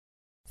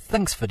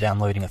Thanks for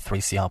downloading a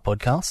 3CR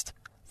podcast.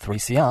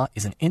 3CR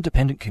is an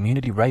independent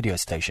community radio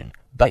station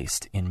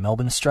based in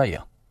Melbourne,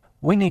 Australia.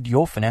 We need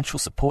your financial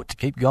support to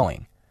keep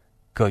going.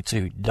 Go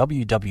to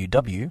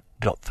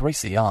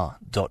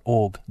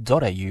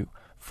www.3cr.org.au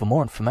for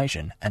more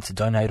information and to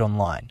donate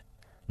online.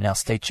 Now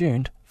stay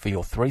tuned for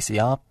your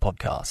 3CR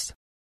podcast.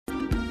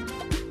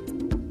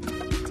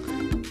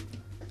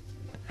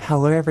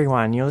 Hello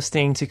everyone, you're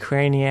listening to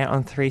Queer in the Air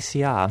on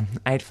 3CR,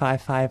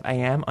 855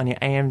 AM on your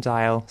AM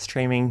dial,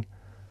 streaming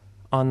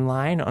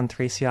online on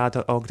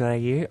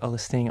 3cr.org.au or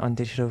listening on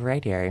digital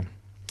radio.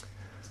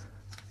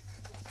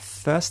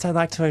 First, I'd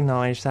like to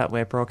acknowledge that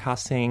we're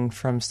broadcasting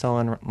from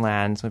stolen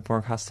lands. We're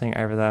broadcasting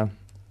over the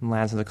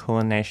lands of the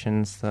Kulin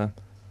Nations, the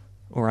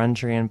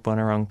Wurundjeri and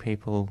Bunurong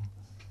people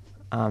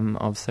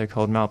of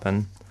so-called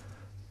Melbourne.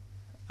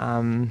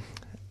 And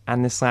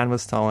this land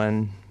was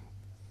stolen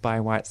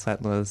by white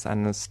settlers,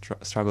 and the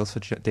struggles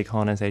for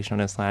decolonisation on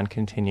this land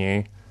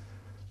continue.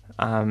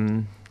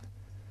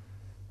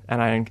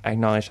 And I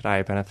acknowledge that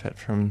I benefit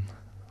from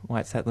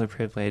white settler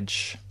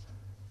privilege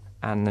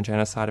and the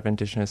genocide of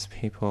Indigenous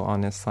people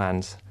on this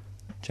land.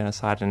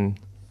 Genocide and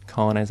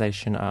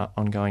colonisation are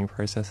ongoing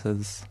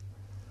processes.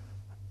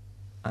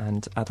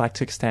 And I'd like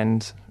to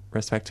extend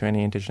respect to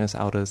any Indigenous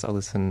elders or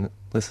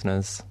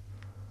listeners.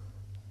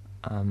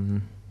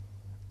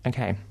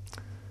 Okay.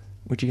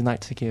 Would you like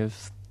to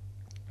give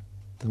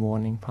the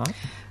warning part?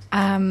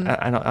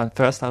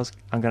 First, I'm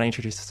going to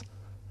introduce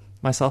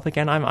myself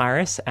again. I'm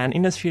Iris, and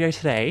in the studio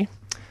today,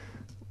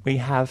 we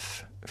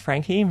have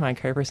Frankie, my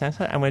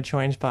co-presenter, and we're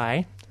joined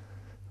by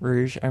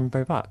Rouge and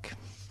Bobak.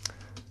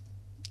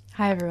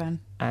 Hi, everyone.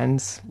 And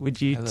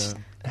Hello.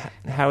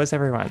 How is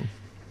everyone?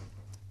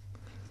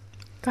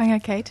 Going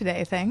okay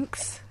today,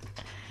 thanks.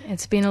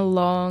 It's been a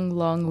long,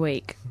 long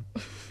week.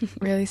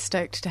 Really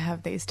stoked to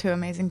have these two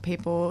amazing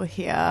people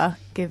here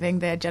giving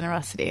their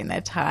generosity and their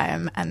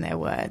time and their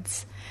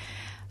words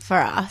for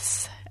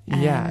us.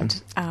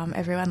 And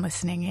everyone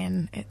listening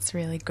in, it's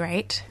really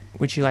great.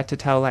 Would you like to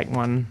tell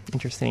one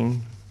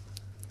interesting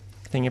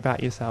thing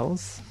about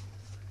yourselves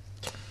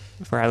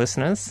for our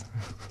listeners?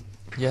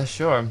 Yeah,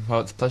 sure. Well,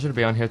 it's a pleasure to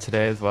be on here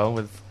today as well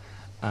with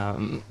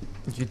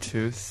you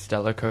two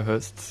stellar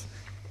co-hosts.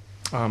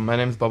 My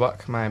name's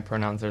Bobak. My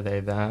pronouns are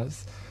they,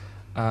 theirs.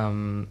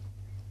 One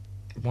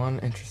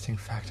interesting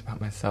fact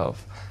about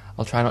myself,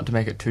 I'll try not to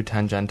make it too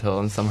tangential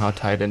and somehow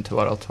tie it into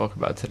what I'll talk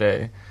about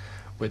today,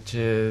 which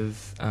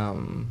is,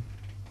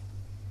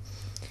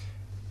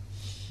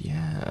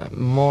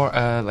 more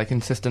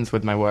insistence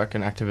with my work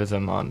and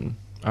activism on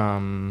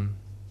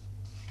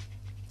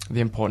the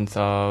importance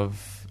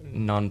of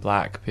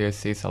non-black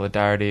POC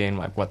solidarity and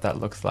what that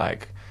looks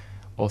like.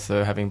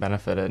 Also having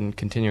benefited and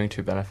continuing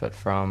to benefit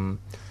from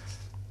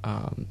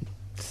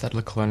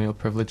settler colonial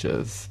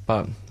privileges,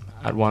 but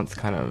at once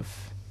kind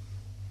of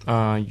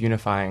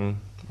unifying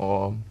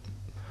or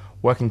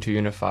working to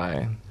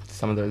unify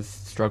some of those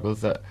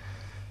struggles that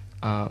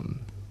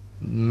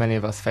many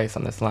of us face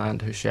on this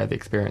land who share the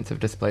experience of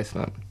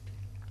displacement,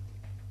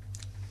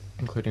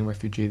 including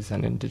refugees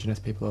and Indigenous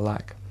people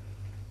alike.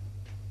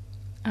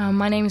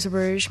 My name is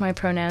Rouge. My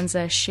pronouns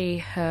are she,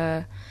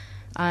 her.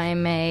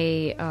 I'm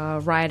a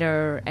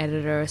writer,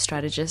 editor,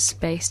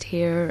 strategist based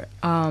here.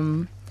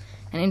 An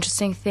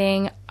interesting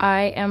thing,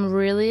 I am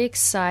really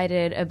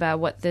excited about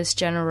what this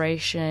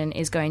generation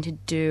is going to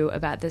do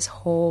about this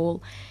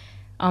whole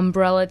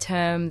umbrella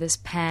term, this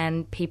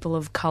pan people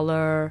of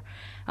colour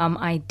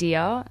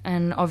idea.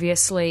 And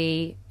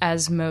obviously,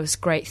 as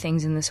most great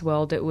things in this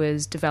world, it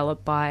was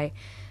developed by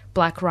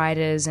black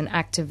writers and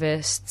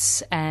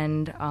activists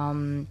and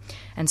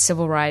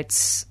civil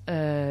rights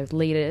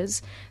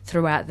leaders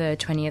throughout the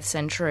 20th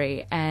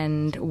century,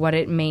 and what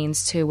it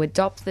means to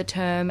adopt the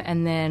term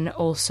and then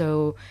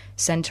also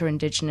centre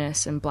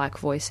Indigenous and black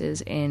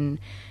voices in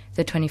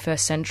the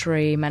 21st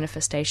century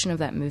manifestation of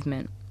that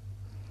movement.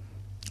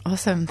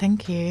 Awesome,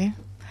 thank you.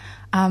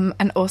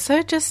 And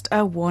also just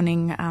a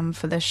warning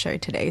for the show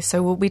today.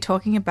 So we'll be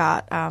talking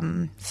about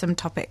some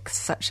topics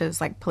such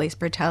as police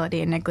brutality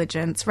and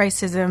negligence,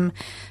 racism,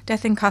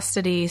 death in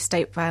custody,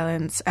 state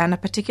violence, and a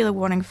particular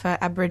warning for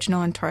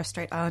Aboriginal and Torres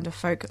Strait Islander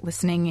folk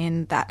listening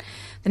in that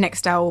the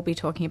next hour we'll be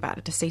talking about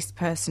a deceased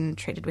person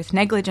treated with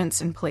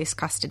negligence in police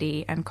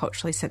custody and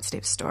culturally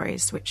sensitive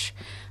stories, which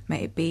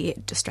may be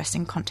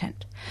distressing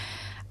content.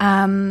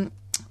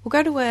 We'll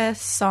go to a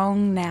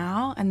song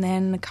now and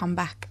then come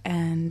back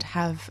and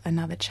have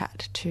another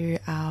chat to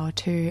our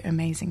two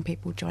amazing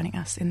people joining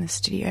us in the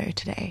studio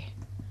today.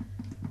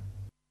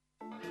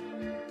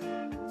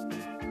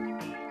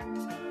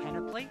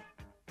 Panoply,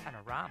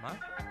 panorama,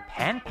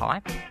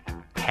 panpipe,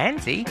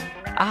 pansy,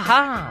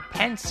 aha,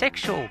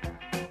 pansexual,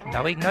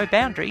 knowing no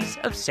boundaries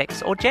of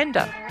sex or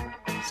gender.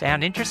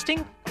 Sound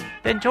interesting?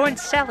 Then join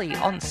Sally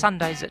on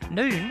Sundays at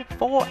noon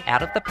for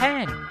Out of the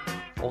Pan.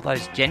 All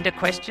those gender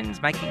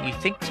questions making you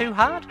think too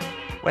hard?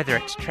 Whether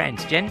it's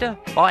transgender,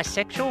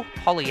 bisexual,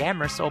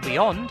 polyamorous or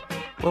beyond,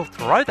 we'll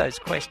throw those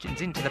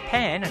questions into the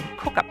pan and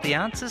cook up the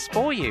answers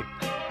for you.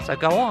 So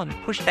go on,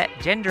 push that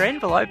gender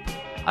envelope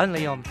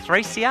only on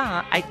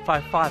 3CR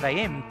 855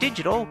 AM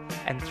digital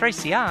and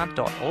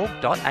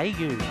 3cr.org.au.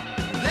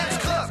 Let's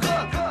cook.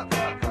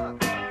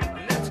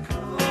 Let's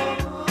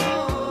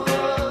cook.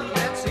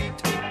 Let's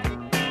eat.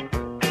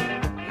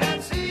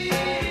 Let's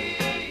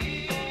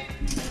eat.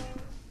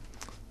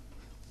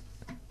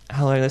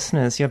 Hello,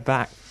 listeners. You're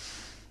back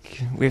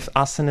with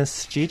us in the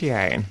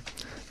studio.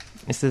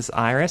 This is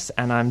Iris,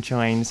 and I'm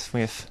joined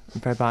with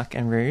Bobak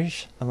and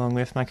Rouge, along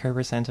with my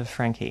co-presenter,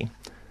 Frankie.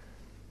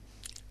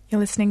 You're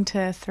listening to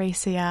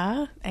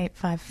 3CR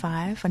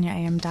 855 on your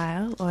AM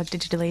dial or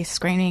digitally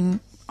screening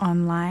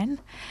online.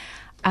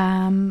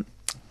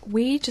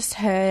 We just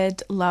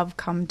heard Love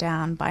Come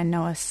Down by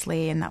Noah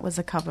Slee, and that was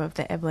a cover of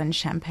the Evelyn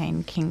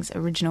Champagne King's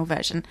original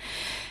version.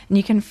 And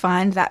you can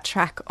find that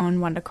track on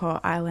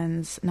Wondercore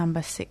Island's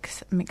number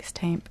 6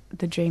 mixtape,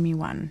 The Dreamy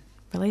One,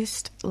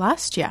 released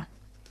last year.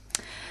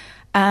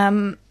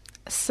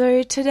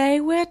 So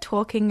today we're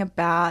talking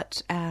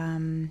about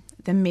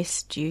the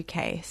Miss Dew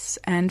case.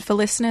 And for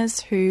listeners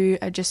who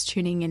are just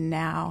tuning in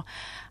now,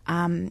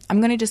 I'm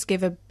going to just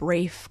give a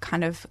brief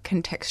kind of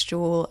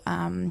contextual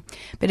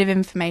bit of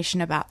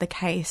information about the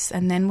case.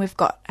 And then we've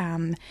got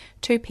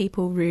two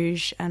people,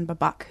 Rouge and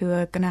Bobak, who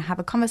are going to have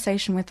a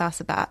conversation with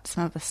us about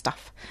some of the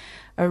stuff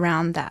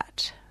around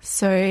that.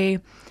 So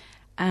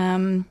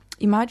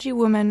Imaji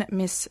woman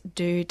Miss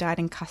Dew died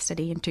in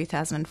custody in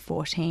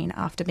 2014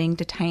 after being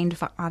detained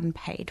for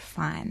unpaid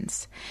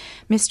fines.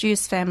 Miss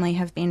Dew's family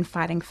have been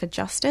fighting for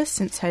justice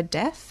since her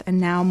death, and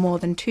now more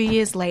than 2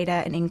 years later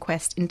an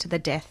inquest into the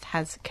death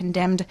has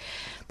condemned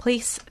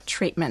police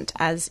treatment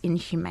as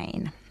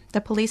inhumane.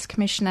 The police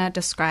commissioner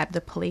described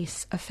the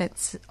police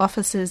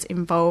officers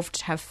involved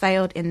to have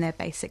failed in their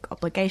basic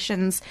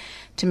obligations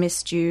to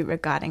Miss Dew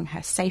regarding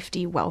her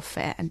safety,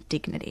 welfare and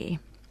dignity.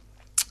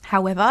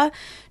 However,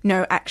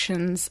 no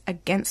actions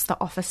against the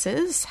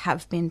officers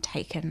have been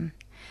taken.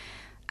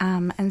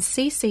 And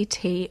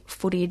CCT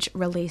footage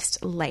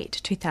released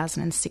late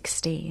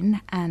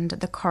 2016 and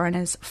the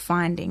coroner's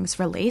findings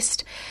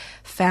released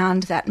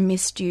found that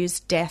Miss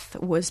Dew's death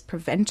was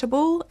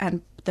preventable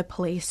and the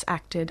police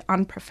acted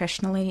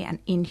unprofessionally and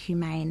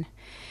inhumane.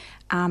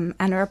 And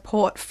a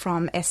report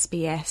from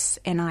SBS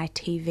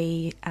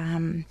NITV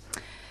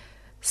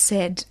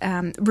said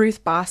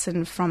Ruth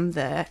Barson from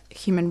the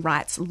Human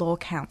Rights Law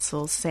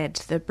Council said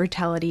the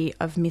brutality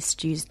of Miss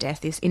Dew's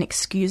death is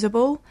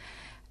inexcusable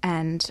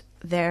and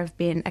there have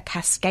been a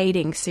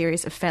cascading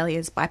series of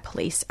failures by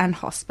police and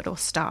hospital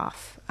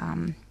staff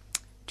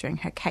during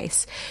her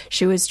case.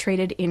 She was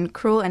treated in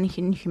cruel and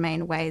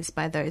inhumane ways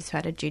by those who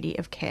had a duty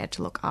of care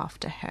to look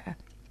after her.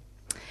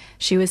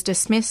 She was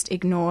dismissed,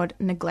 ignored,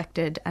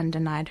 neglected and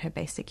denied her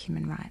basic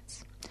human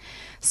rights.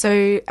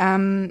 So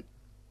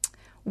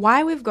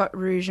why we've got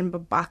Rouge and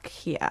Bobak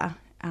here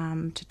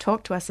to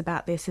talk to us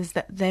about this is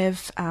that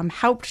they've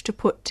helped to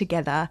put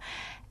together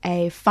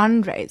a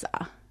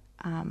fundraiser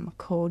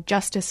called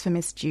Justice for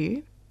Miss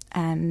Dew,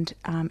 and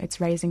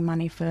it's raising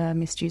money for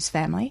Miss Dew's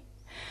family.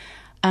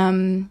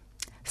 So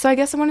I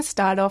guess I want to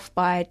start off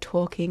by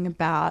talking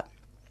about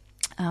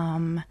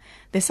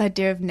this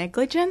idea of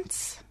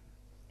negligence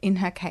in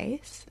her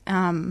case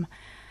and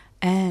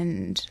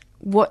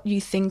what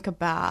you think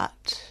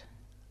about,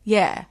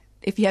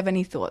 if you have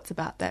any thoughts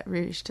about that,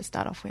 Rouge, to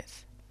start off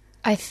with.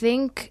 I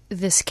think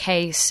this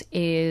case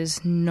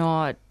is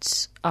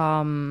not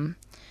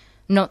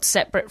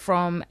separate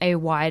from a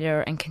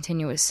wider and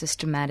continuous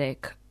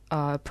systematic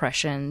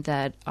oppression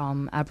that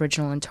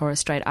Aboriginal and Torres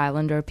Strait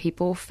Islander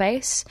people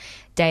face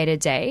day to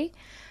day.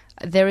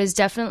 There is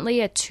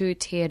definitely a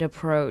two-tiered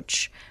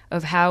approach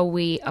of how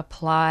we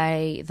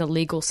apply the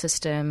legal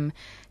system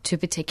to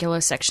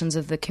particular sections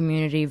of the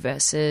community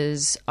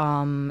versus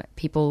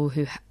people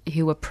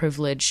who are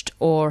privileged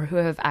or who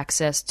have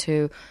access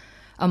to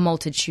a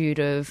multitude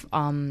of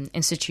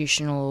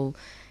institutional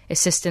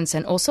assistance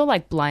and also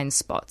like blind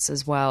spots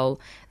as well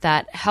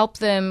that help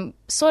them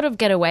sort of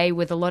get away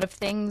with a lot of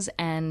things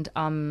and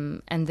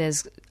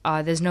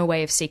there's no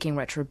way of seeking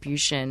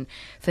retribution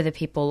for the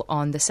people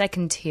on the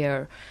second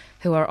tier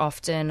who are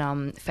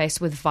often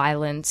faced with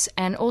violence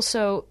and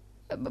also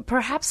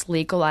perhaps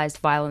legalized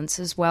violence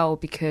as well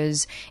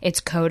because it's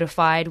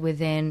codified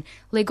within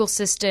legal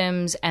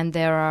systems and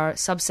there are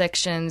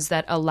subsections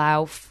that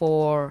allow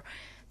for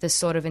this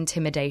sort of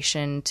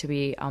intimidation to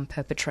be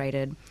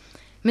perpetrated.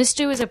 Miss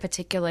Dew is a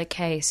particular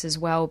case as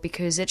well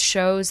because it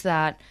shows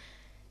that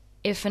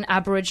if an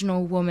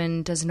Aboriginal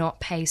woman does not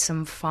pay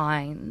some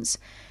fines,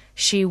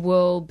 she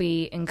will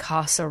be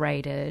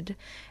incarcerated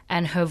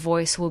and her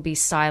voice will be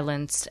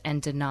silenced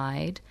and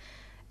denied.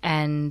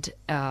 And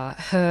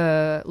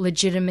her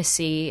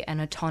legitimacy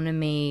and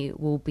autonomy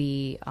will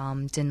be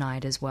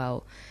denied as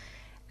well.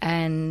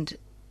 And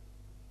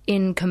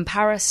in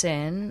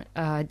comparison,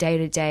 day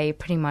to day,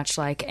 pretty much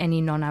like any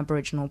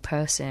non-Aboriginal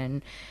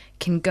person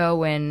can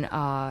go in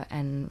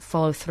and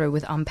follow through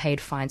with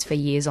unpaid fines for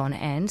years on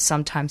end.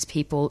 Sometimes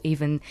people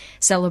even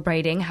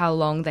celebrating how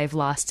long they've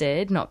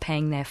lasted, not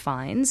paying their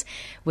fines,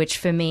 which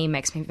for me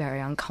makes me very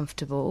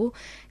uncomfortable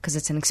because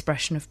it's an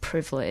expression of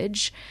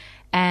privilege.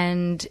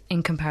 And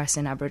in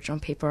comparison, Aboriginal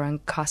people are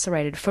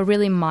incarcerated for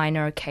really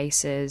minor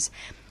cases.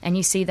 And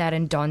you see that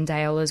in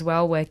Dondale as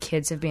well, where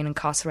kids have been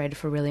incarcerated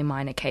for really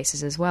minor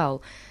cases as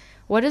well.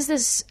 What does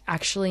this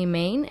actually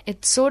mean?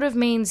 It sort of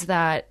means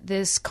that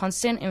this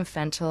constant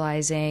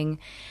infantilizing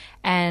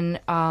and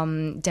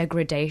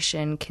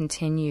degradation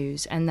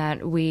continues, and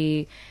that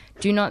we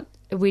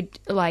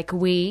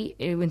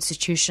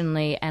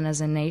institutionally and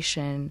as a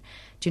nation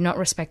do not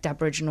respect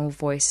Aboriginal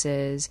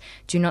voices,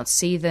 do not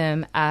see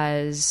them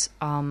as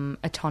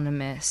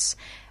autonomous.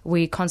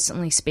 We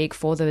constantly speak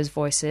for those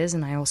voices,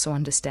 and I also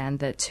understand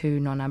that two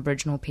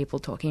non-Aboriginal people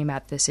talking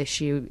about this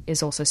issue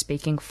is also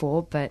speaking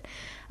for, but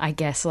I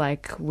guess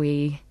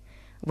we're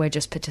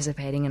just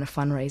participating in a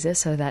fundraiser,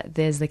 so that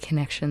there's the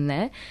connection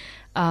there.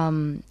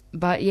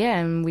 But yeah,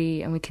 and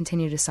we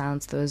continue to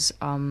silence those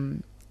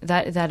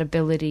that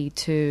ability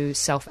to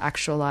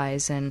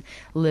self-actualize and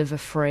live a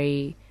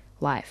free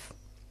life.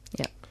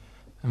 Yeah.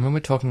 And when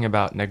we're talking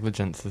about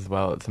negligence as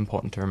well, it's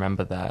important to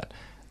remember that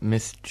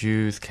Miss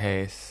Dew's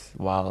case,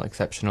 while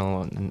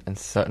exceptional and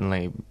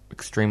certainly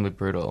extremely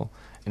brutal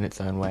in its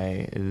own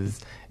way,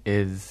 is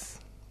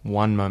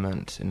one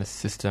moment in a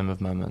system of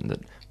moment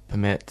that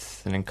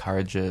permits and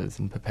encourages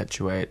and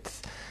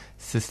perpetuates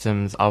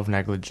systems of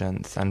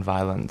negligence and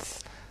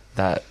violence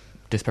that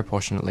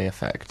disproportionately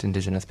affect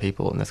Indigenous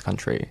people in this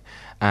country.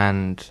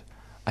 And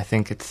I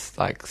think it's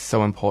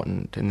so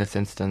important in this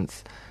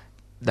instance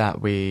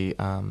that we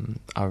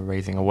are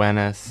raising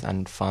awareness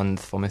and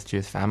funds for Miss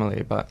Dew's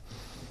family, but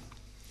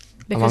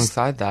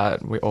alongside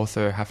that, we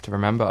also have to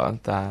remember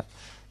that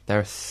there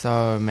are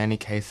so many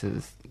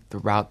cases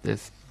throughout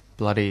this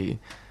bloody,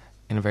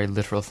 in a very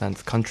literal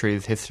sense,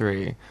 country's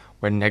history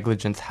where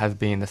negligence has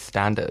been the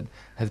standard,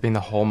 has been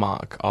the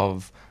hallmark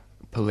of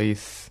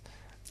police.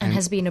 And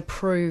has been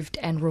approved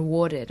and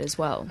rewarded as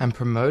well. And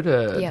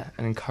promoted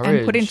and encouraged.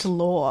 And put into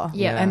law.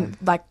 Yeah. And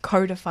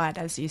codified,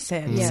 as you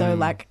said. Yeah. So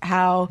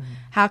how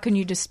can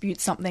you dispute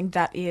something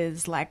that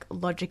is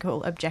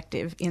logical,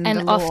 objective in the law?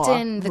 And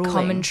often the ruling?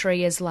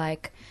 commentary is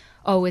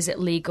oh, is it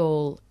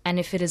legal? And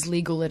if it is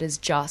legal, it is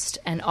just.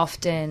 And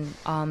often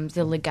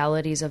the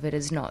legalities of it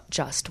is not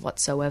just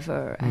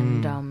whatsoever.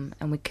 And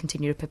we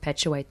continue to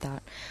perpetuate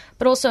that.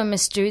 But also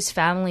Miss Dew's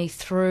family,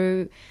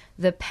 through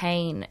the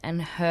pain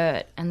and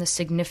hurt and the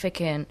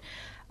significant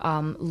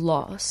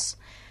loss,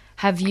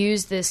 have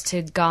used this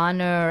to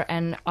garner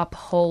and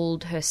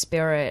uphold her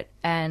spirit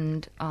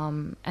and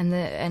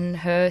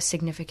her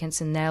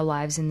significance in their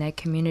lives, in their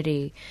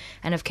community,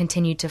 and have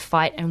continued to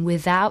fight. And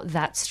without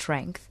that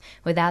strength,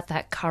 without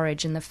that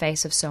courage in the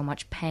face of so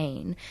much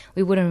pain,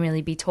 we wouldn't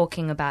really be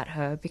talking about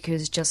her,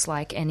 because just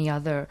like any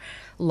other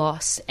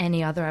loss,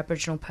 any other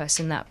Aboriginal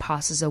person that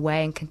passes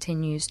away and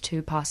continues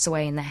to pass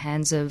away in the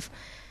hands of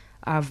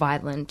our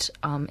violent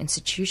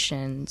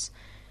institutions,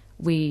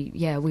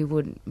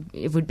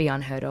 it would be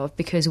unheard of,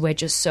 because we're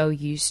just so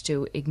used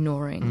to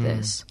ignoring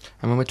this.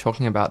 And when we're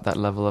talking about that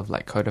level of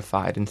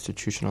codified,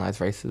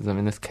 institutionalized racism,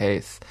 in this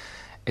case,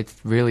 it's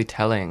really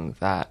telling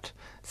that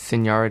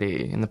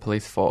seniority in the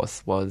police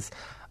force was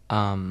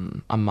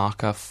a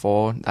marker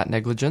for that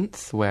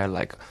negligence,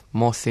 where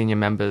more senior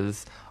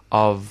members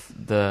of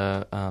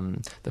the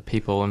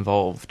people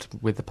involved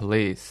with the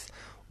police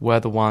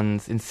were the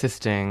ones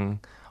insisting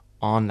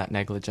on that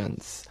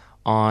negligence,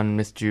 on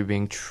Miss Dew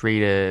being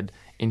treated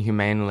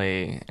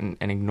inhumanely and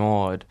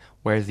ignored,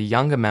 whereas the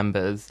younger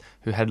members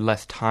who had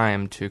less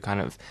time to kind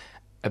of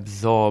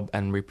absorb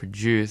and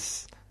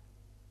reproduce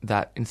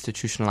that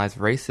institutionalized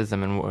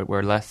racism and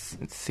were less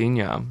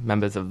senior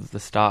members of the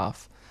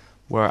staff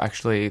were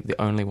actually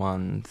the only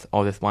ones,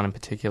 or this one in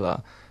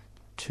particular,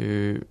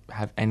 to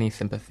have any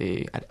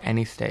sympathy at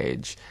any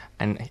stage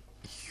and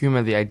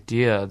humour the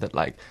idea that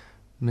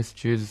Miss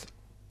Dew's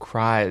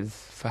cries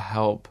for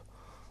help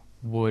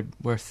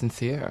were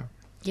sincere.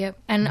 Yep.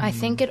 And I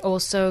think it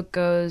also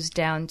goes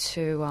down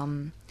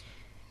to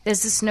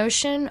there's this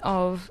notion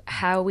of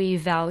how we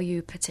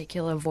value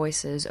particular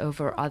voices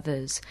over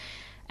others.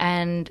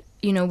 And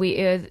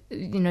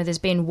there's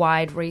been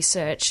wide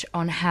research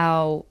on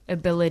how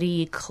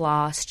ability,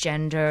 class,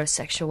 gender,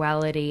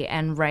 sexuality,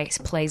 and race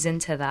plays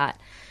into that.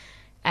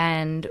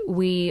 And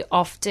we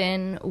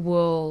often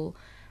will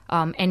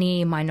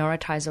any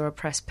minoritized or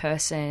oppressed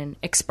person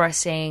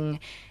expressing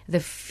the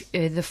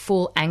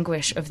full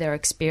anguish of their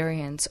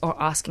experience, or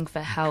asking for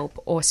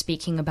help, or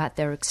speaking about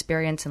their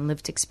experience and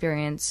lived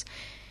experience,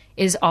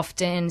 is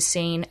often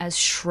seen as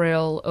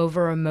shrill,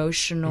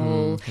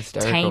 over-emotional,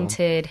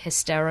 tainted,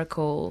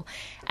 hysterical.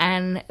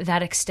 And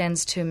that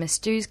extends to Miss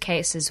Dew's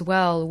case as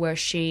well, where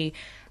she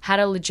had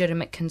a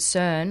legitimate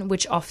concern,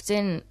 which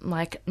often,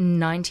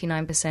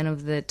 99%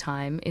 of the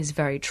time, is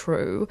very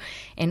true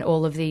in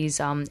all of these,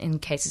 in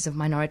cases of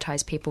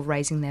minoritized people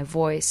raising their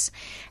voice.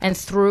 And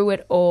through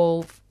it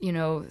all,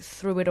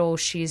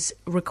 she's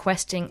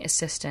requesting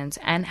assistance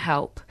and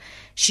help.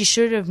 She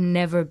should have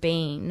never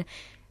been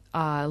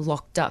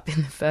locked up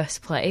in the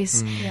first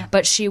place,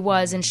 but she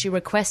was, and she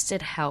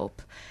requested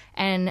help.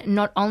 And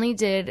not only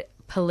did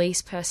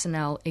police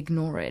personnel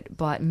ignore it,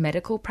 but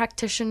medical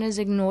practitioners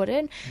ignored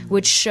it,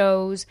 which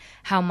shows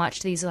how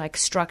much these like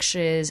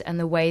structures and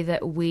the way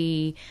that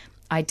we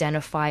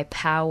identify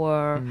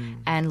power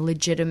and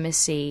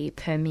legitimacy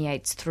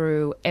permeates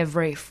through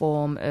every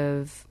form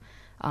of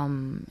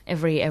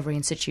every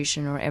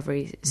institution or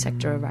every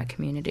sector of our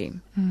community.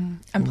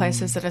 And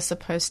places that are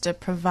supposed to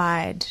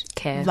provide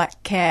Care.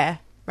 like care,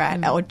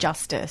 right, or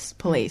justice,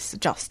 police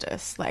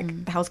justice, like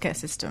the healthcare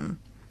system,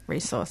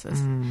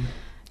 resources.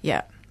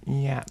 Yeah,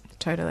 Yeah.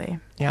 totally.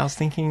 Yeah, I was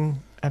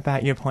thinking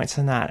about your points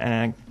on that,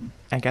 and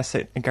I guess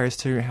it goes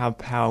to how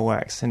power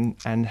works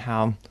and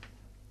how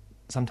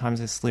sometimes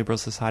this liberal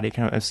society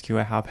can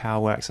obscure how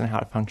power works and how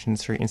it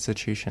functions through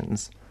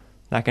institutions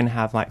that can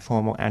have like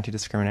formal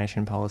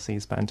anti-discrimination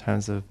policies, but in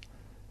terms of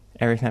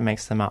everything that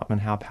makes them up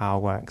and how power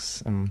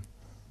works and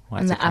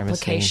white And the supremacy,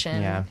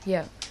 application.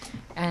 Yeah.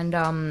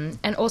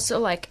 And also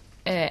like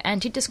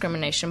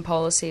anti-discrimination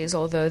policies,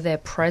 although they're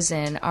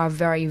present, are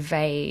very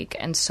vague,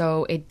 and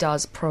so it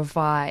does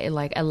provide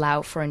like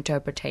allow for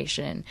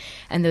interpretation,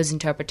 and those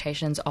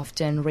interpretations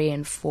often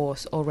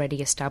reinforce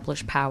already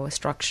established power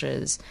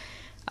structures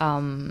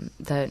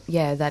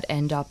that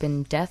end up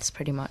in deaths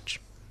pretty much.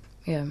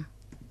 Yeah.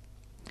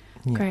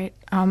 Great.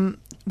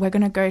 We're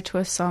going to go to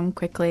a song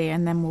quickly,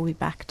 and then we'll be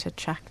back to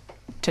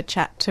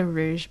chat to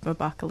Rouge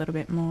Babak a little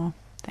bit more.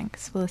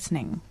 Thanks for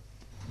listening.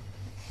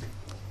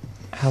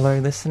 Hello,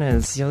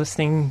 listeners. You're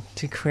listening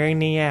to Queer in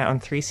the Air on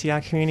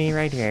 3CR Community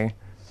Radio,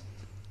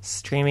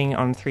 streaming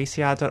on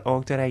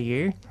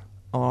 3cr.org.au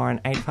or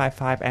on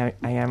 855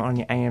 AM on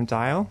your AM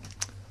dial,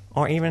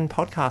 or even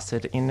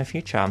podcasted in the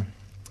future.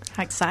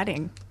 How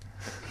exciting.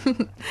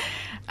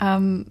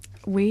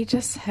 We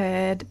just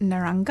heard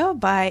Naranga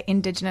by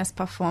Indigenous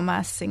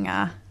performer,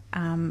 singer,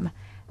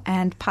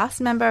 and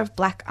past member of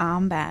Black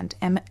Arm Band,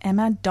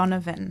 Emma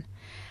Donovan.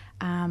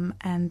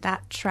 And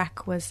that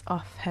track was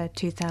off her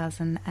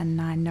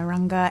 2009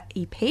 Naranga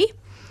EP.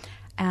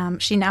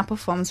 She now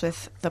performs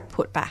with the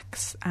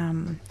Putbacks.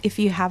 If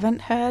you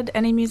haven't heard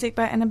any music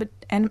by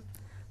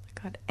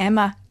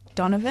Emma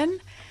Donovan,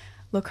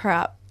 look her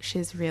up.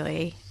 She's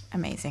really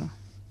amazing.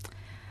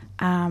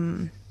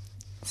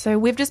 So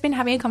we've just been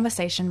having a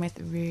conversation with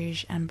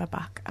Rouge and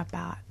Babak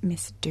about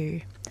Miss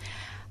Do.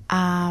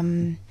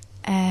 And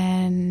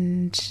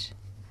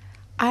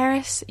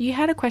Iris, you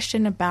had a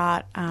question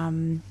about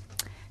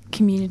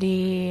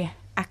community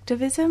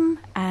activism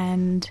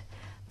and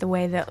the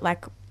way that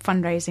like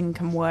fundraising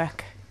can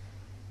work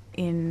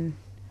in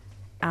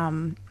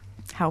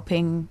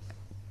helping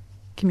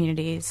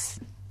communities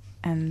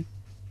and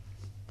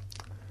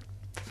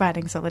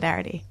providing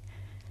solidarity.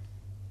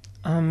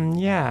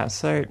 Yeah,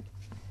 so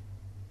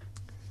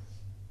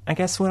I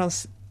guess what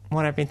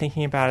I've been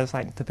thinking about is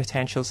like the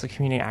potentials of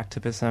community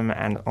activism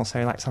and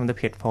also like some of the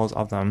pitfalls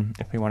of them,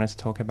 if we wanted to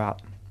talk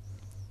about.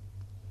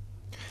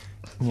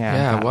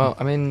 Yeah, well,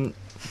 I mean,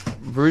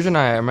 Rouge and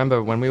I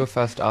remember when we were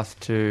first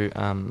asked to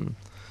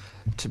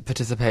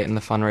participate in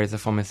the fundraiser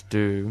for Miss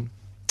Do,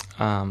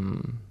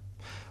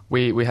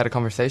 we had a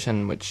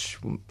conversation which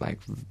like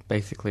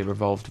basically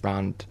revolved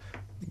around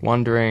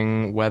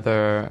wondering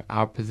whether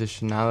our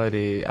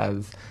positionality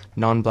as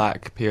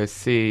non-black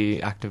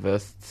POC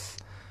activists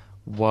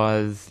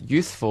was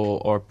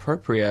useful or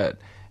appropriate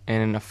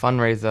in a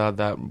fundraiser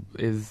that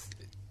is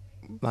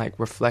like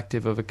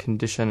reflective of a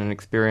condition and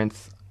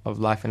experience of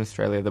life in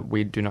Australia that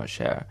we do not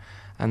share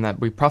and that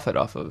we profit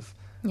off of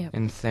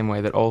in the same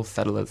way that all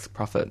settlers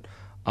profit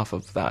off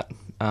of that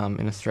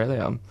in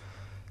Australia.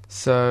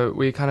 So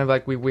we kind of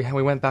like we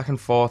went back and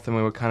forth, and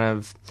we were kind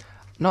of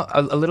not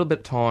a little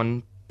bit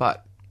torn,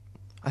 but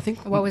I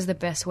think what was the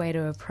best way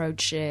to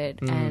approach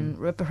it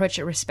and approach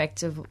it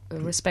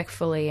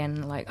respectfully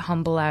and like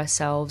humble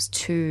ourselves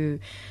to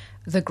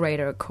the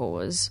greater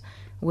cause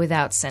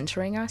without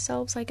centering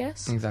ourselves, I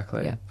guess.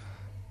 Exactly. Yeah.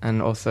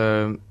 And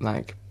also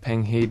like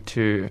paying heed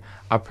to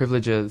our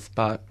privileges,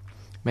 but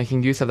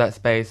making use of that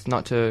space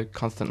not to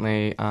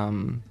constantly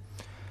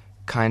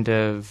kind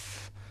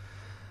of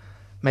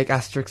make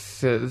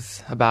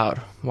asterisks about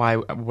where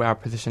our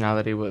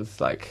positionality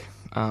was like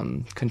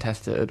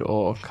contested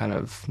or kind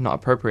of not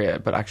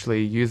appropriate, but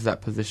actually use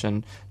that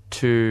position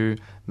to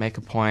make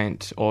a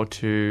point or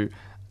to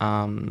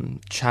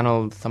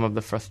channel some of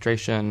the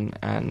frustration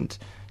and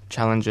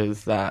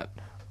challenges that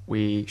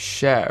we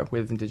share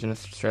with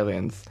Indigenous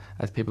Australians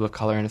as people of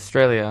colour in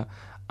Australia.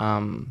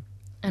 And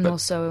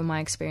also my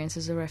experience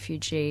as a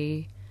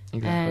refugee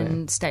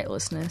and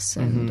statelessness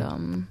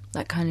and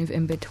that kind of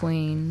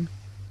in-between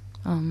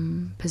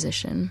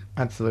position.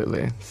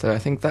 Absolutely. So I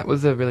think that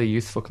was a really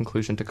useful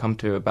conclusion to come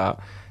to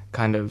about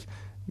kind of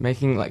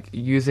making like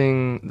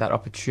using that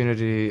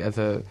opportunity as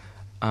a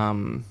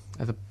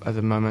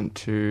moment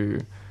to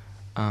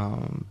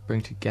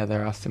bring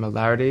together our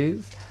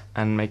similarities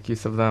and make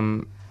use of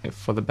them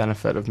for the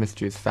benefit of Miss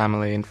Do's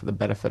family and for the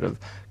benefit of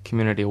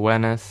community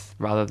awareness,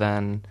 rather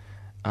than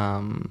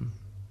kind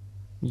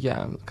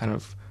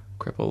of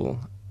cripple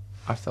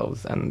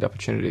ourselves and the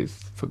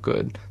opportunities for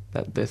good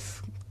that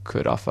this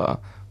could offer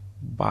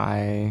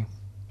by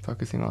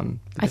focusing on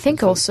the I think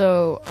differences.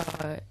 also,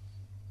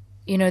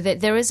 that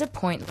there is a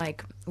point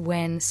like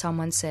when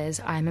someone says,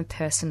 I'm a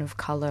person of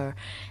color,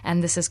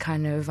 and this is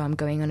kind of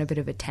going on a bit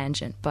of a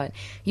tangent, but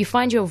you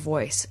find your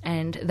voice,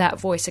 and that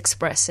voice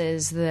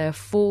expresses the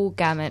full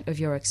gamut of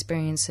your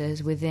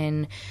experiences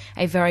within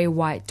a very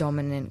white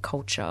dominant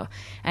culture.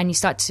 And you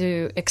start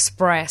to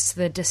express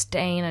the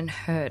disdain and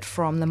hurt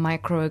from the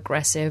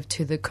microaggressive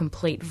to the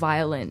complete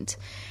violent.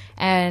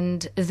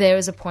 And there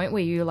is a point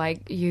where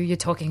you're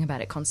talking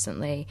about it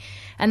constantly,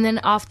 and then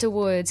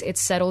afterwards it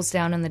settles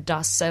down and the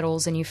dust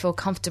settles, and you feel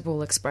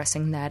comfortable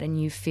expressing that, and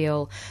you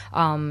feel,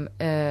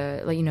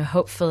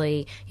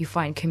 hopefully you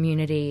find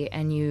community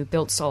and you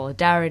build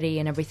solidarity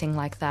and everything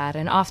like that.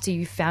 And after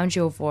you found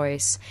your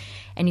voice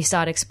and you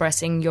start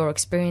expressing your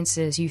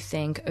experiences, you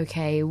think,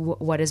 okay,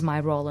 what is my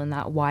role in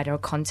that wider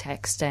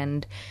context?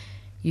 And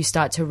you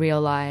start to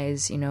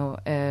realize,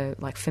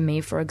 like for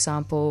me, for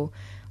example,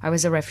 I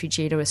was a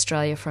refugee to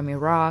Australia from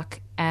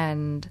Iraq,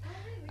 and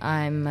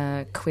I'm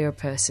a queer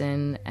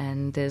person,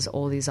 and there's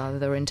all these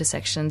other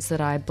intersections that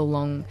I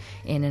belong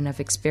in and have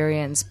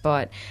experienced.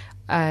 But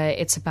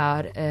it's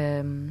about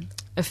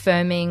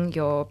affirming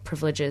your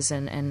privileges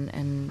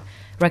and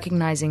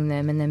recognizing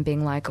them, and then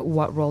being like,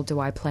 what role do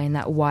I play in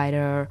that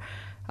wider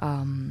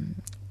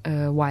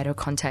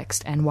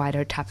context and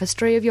wider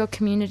tapestry of your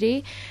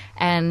community?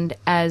 And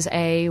as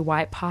a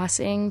white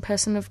passing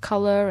person of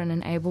color and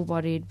an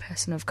able-bodied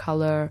person of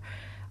color,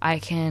 I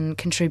can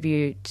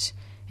contribute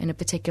in a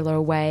particular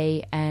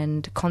way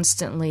and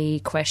constantly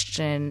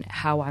question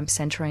how I'm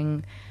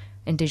centering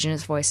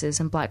Indigenous voices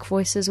and Black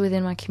voices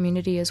within my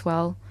community as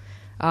well.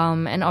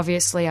 And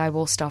obviously I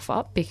will stuff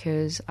up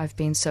because I've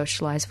been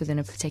socialized within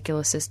a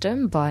particular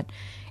system, but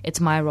it's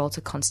my role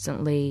to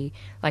constantly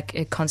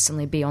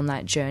be on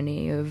that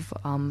journey of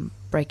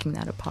breaking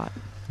that apart.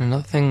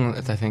 Another thing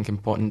that's, I think,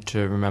 important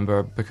to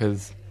remember,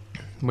 because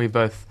we've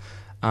both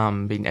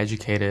been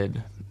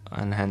educated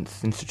and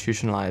hence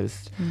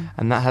institutionalized,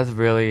 and that has a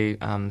really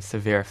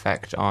severe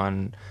effect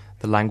on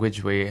the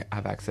language we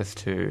have access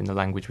to and the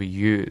language we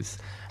use.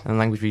 And the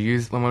language we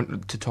use when we're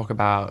to talk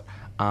about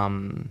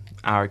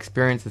our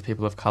experience as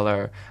people of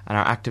colour and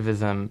our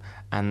activism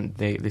and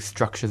the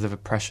structures of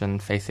oppression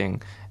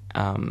facing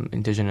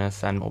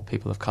Indigenous and or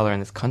people of colour in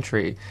this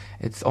country.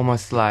 It's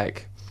almost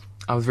like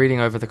I was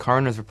reading over the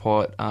coroner's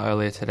report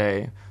earlier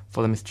today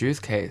for the Miss Jews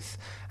case,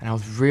 and I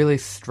was really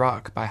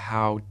struck by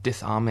how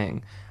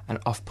disarming and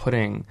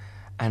off-putting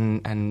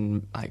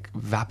and like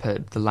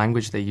vapid the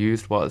language they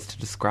used was to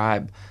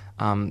describe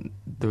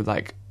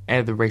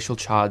the racial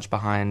charge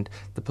behind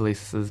the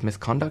police's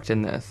misconduct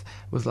in this.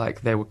 Was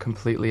like they were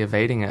completely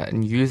evading it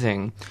and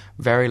using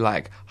very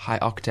like high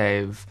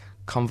octave,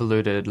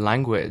 convoluted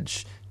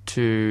language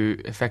to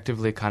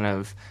effectively kind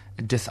of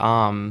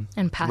disarm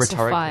and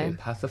pacify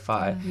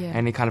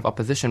any kind of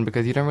opposition,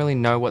 because you don't really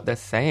know what they're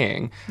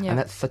saying. Yeah. And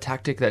that's the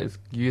tactic that is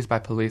used by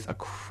police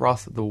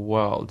across the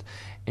world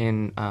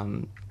in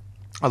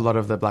a lot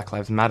of the Black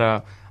Lives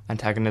Matter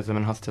antagonism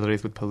and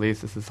hostilities with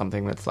police. This is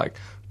something that's like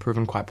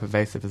proven quite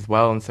pervasive as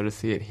well, and so to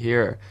see it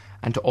here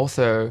and to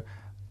also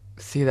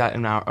see that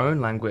in our own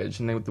language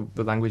and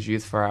the language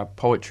used for our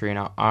poetry and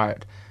our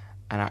art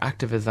and our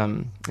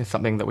activism is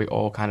something that we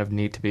all kind of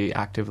need to be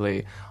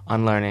actively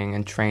unlearning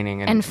and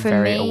training and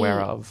very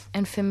aware of.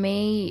 And for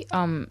me,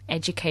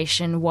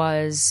 education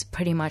was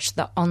pretty much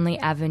the only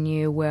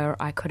avenue where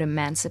I could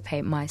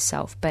emancipate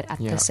myself, but at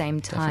the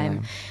same time,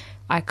 definitely.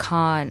 I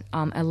can't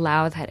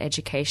allow that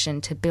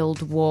education to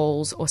build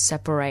walls or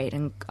separate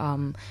and,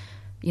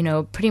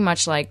 pretty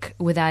much like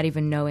without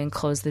even knowing,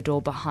 close the door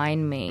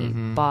behind me.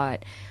 Mm-hmm.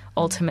 But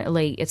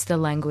ultimately, it's the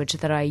language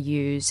that I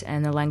use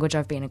and the language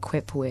I've been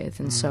equipped with,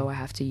 and so I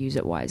have to use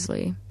it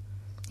wisely.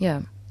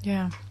 Yeah.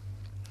 Yeah.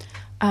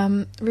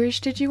 Rouge,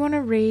 did you want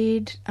to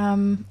read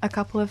a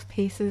couple of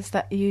pieces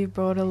that you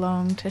brought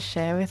along to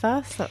share with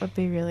us? That would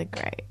be really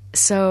great.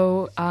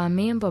 So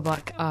me and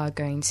Babak are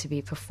going to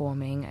be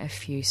performing a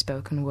few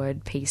spoken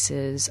word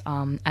pieces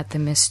at the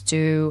Miss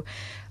Do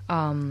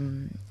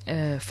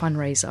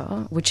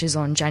fundraiser, which is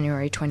on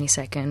January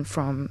 22nd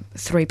from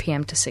 3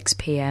 p.m. to 6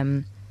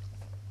 p.m.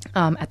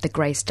 At the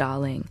Grace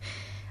Darling.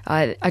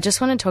 I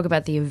just want to talk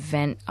about the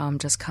event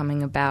just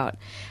coming about.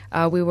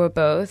 We were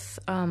both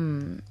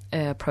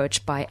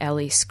approached by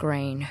Ellie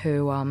Screen,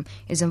 who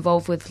is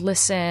involved with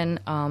Listen,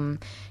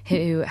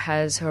 who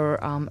has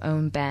her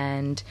own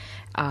band,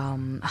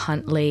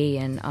 Huntley,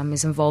 and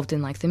is involved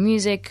in like the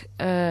music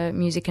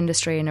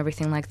industry and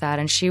everything like that.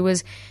 And she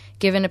was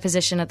given a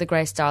position at the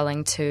Grace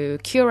Darling to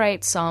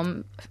curate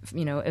some,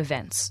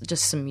 events,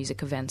 just some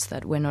music events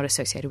that were not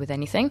associated with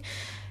anything.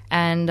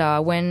 And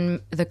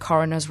when the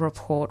coroner's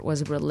report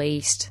was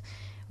released,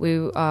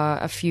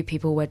 a few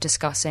people were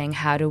discussing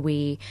how do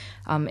we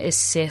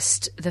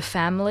assist the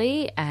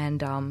family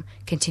and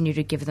continue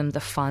to give them the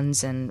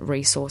funds and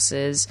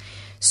resources.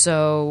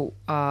 So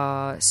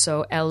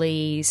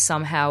Ellie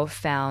somehow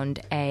found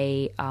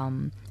a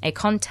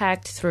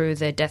contact through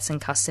the Deaths in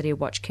Custody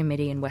Watch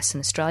Committee in Western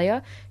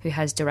Australia, who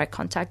has direct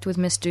contact with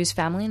Miss Du's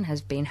family and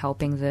has been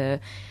helping the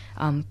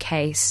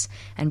case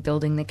and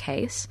building the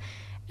case.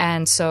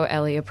 And so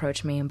Ellie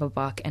approached me and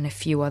Babak and a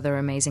few other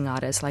amazing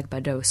artists like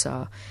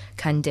Badosa,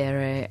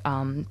 Kandere,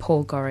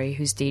 Paul Gorey,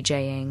 who's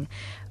DJing,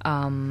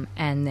 and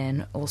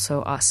then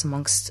also us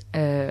amongst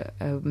an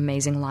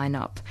amazing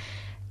lineup.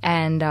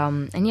 And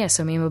yeah,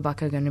 so me and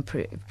Babak are going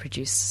to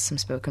produce some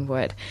spoken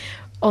word.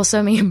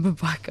 Also, me and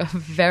Babak are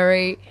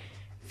very,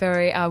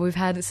 we've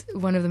had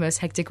one of the most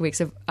hectic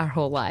weeks of our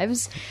whole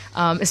lives,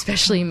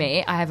 especially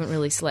me. I haven't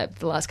really slept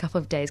the last couple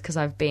of days because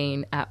I've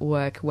been at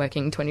work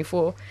working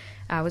 24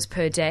 hours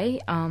per day,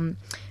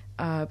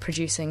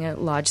 producing a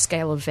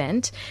large-scale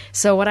event.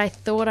 So what I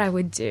thought I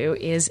would do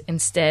is,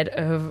 instead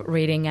of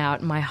reading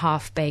out my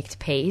half-baked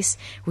piece,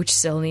 which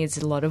still needs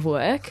a lot of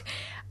work,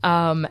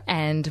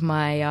 and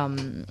my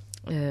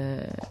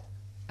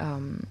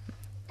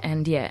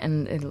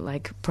and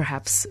like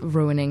perhaps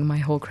ruining my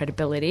whole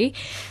credibility,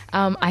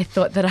 I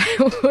thought that I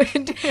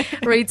would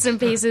read some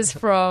pieces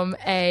from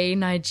a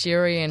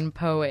Nigerian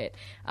poet.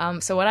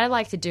 So what I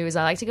like to do is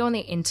I like to go on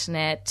the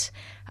internet.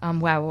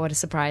 Wow, what a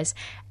surprise!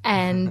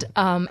 And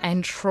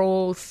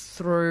trawl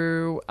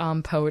through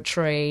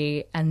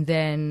poetry, and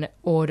then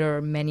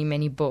order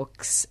many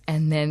books,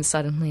 and then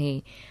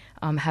suddenly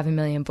have a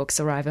million books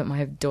arrive at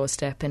my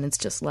doorstep, and it's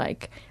just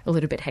like a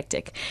little bit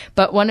hectic.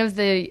 But one of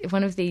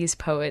these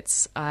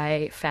poets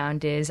I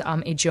found is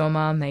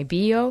Ijoma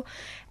Maibiyo,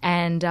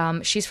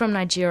 and she's from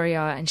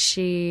Nigeria, and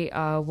she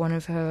one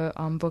of her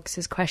books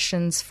is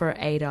Questions for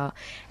Ada,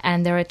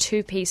 and there are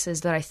two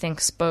pieces that I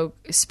think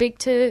speak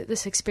to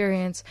this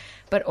experience,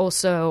 but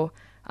also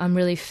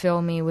really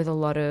fill me with a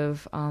lot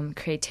of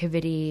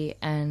creativity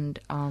and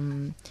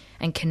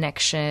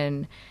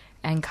connection,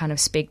 and kind of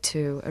speak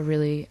to a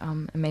really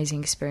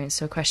amazing experience.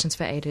 So Questions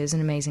for Ada is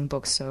an amazing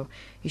book, so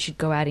you should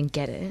go out and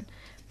get it.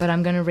 But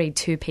I'm going to read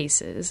two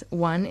pieces.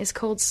 One is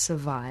called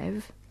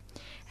Survive,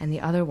 and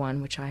the other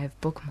one, which I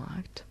have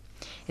bookmarked,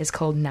 is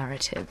called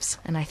Narratives.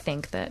 And I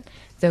think that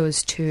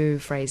those two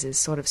phrases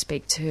sort of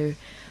speak to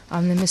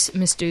the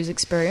Miss Du's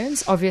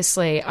experience.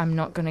 Obviously, I'm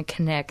not going to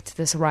connect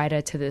this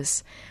writer to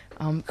this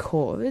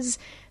cause,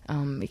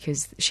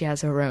 because she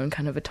has her own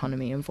kind of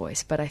autonomy and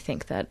voice. But I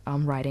think that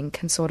writing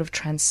can sort of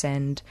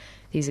transcend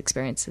these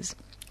experiences.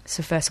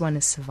 So first one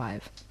is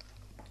Survive.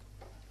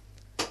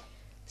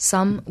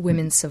 Some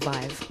women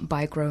survive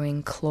by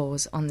growing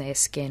claws on their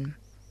skin,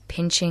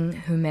 pinching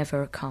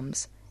whomever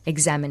comes,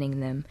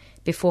 examining them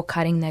before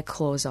cutting their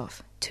claws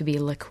off to be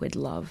liquid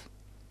love.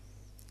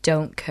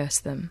 Don't curse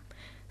them,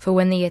 for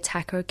when the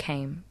attacker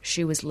came,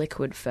 she was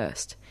liquid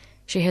first.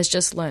 She has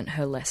just learnt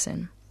her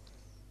lesson.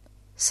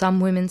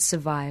 Some women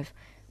survive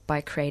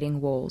by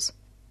creating walls,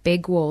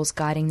 big walls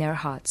guarding their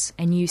hearts,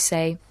 and you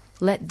say,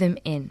 let them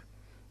in.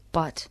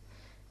 But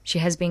she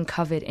has been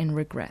covered in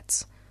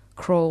regrets,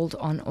 crawled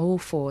on all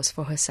fours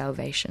for her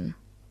salvation.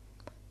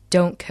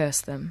 Don't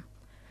curse them,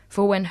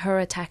 for when her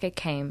attacker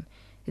came,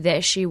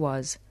 there she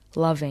was,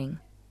 loving.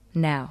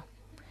 Now,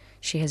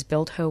 she has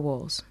built her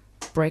walls,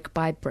 brick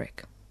by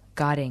brick,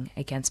 guarding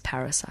against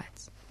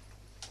parasites.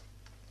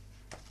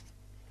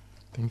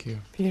 Thank you.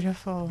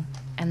 Beautiful.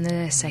 And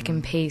the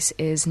second piece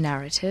is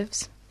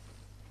Narratives.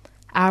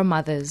 Our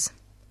mothers,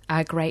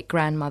 our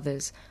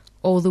great-grandmothers,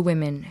 all the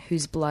women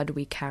whose blood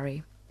we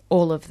carry,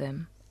 all of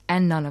them,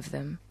 and none of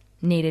them,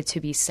 needed to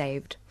be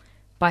saved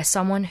by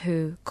someone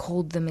who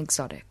called them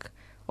exotic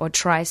or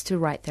tries to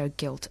write their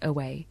guilt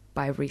away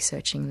by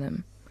researching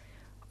them.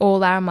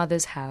 All our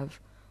mothers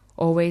have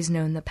always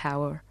known the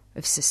power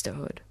of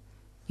sisterhood.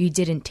 You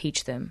didn't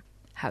teach them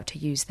how to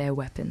use their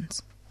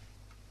weapons.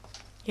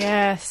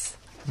 Yes.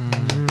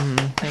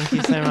 Thank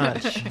you so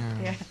much.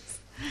 Yes.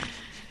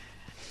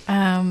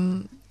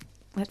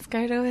 Let's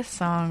go to a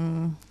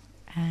song,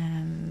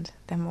 and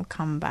then we'll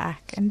come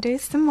back and do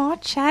some more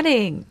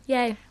chatting.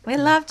 Yay. We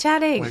love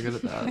chatting. We're good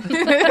at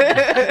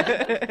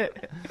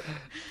that.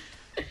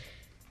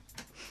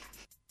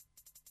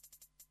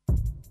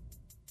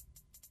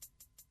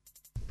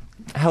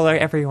 Hello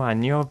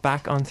everyone, you're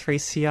back on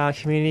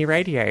 3CR Community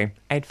Radio,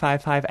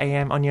 855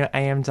 AM on your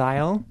AM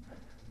dial,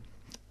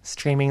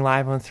 streaming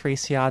live on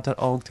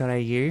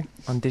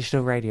 3cr.org.au on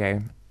digital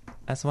radio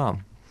as well.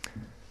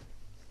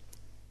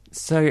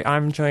 So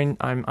I'm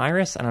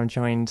Iris, and I'm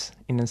joined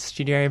in the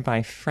studio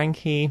by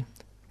Frankie,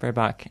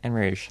 Babak and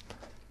Rouge.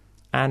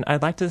 And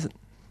I'd like to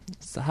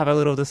have a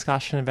little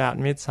discussion about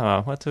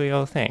Midsummer. What do we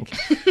all think?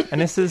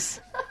 And this is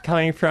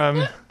coming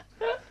from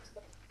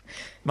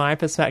my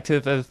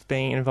perspective of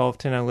being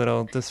involved in a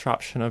little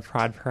disruption of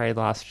Pride Parade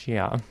last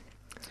year.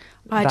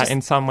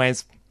 In some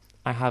ways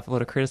I have a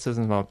lot of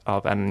criticism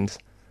of, and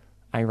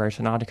I wrote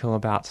an article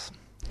about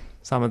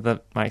some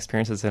of my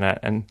experiences in it,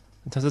 and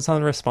in terms of some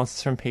of the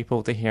responses from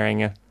people to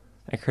hearing a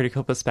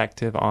critical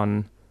perspective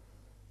on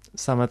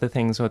some of the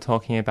things we're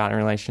talking about in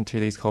relation to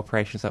these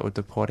corporations that were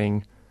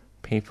deporting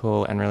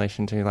people, in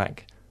relation to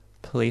like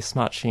police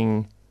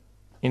marching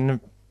in the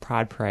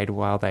Pride Parade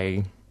while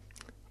they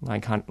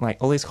like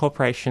all these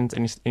corporations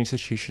and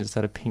institutions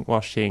that are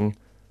pinkwashing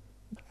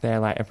their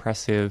like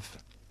oppressive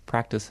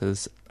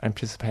practices and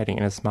participating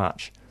in this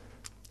march.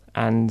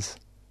 And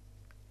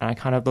I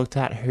kind of looked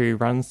at who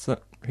runs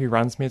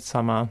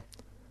Midsummer,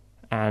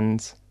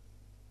 and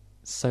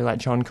so like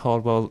John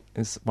Caldwell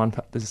is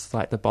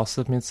like the boss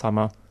of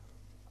Midsummer,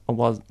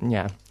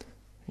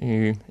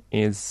 who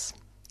is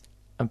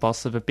a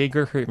boss of a big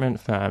recruitment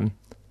firm,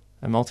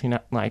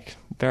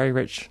 very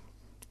rich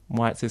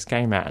white cis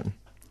gay man,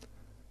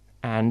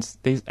 and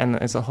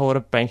there's a whole lot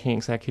of banking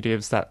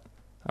executives that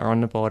are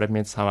on the board of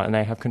Midsummer, and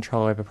they have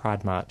control over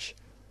Pride March,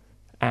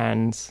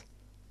 and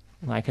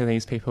like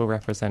these people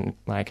represent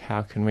like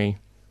how can we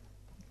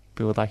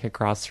build like a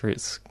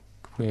grassroots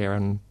queer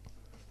and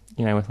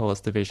with all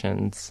its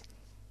divisions,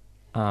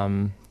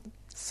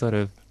 sort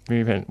of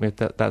movement with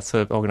that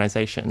sort of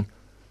organisation.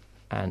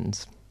 And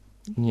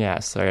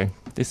so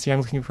this year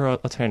I'm looking for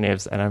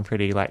alternatives, and I'm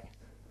pretty like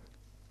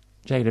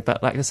jaded,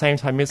 but like at the same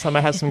time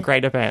Midsummer has some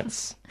great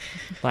events.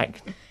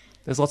 Like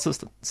there's lots of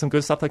some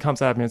good stuff that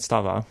comes out of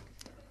Midsummer.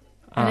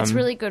 And it's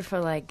really good for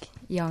like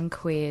young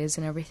queers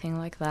and everything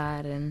like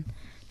that, and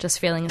just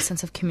feeling a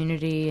sense of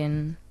community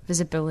and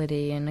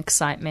visibility and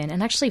excitement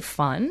and actually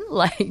fun.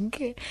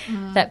 Like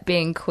that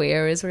being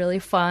queer is really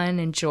fun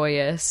and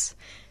joyous.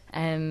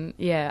 And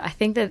I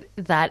think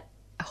that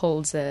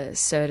holds a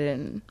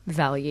certain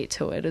value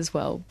to it as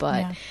well.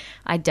 But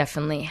I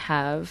definitely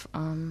have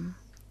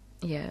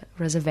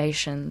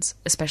reservations,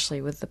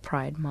 especially with the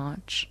Pride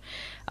March.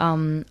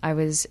 I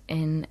was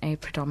in a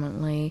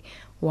predominantly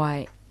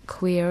white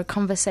queer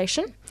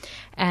conversation,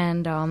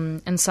 and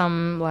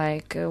some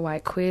like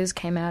white queers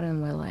came out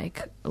and were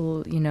like, I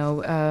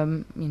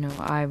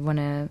want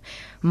to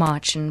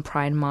march in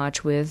Pride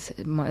March with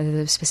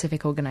the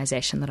specific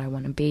organization that I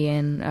want to be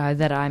in,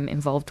 that I'm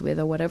involved with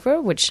or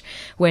whatever, which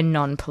we're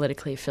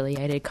non-politically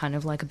affiliated, kind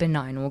of like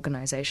benign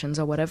organizations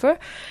or whatever.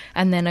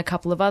 And then a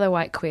couple of other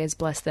white queers,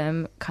 bless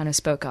them, kind of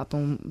spoke up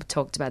and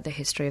talked about the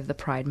history of the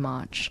Pride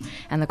March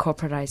and the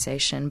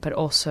corporatization, but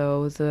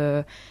also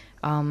the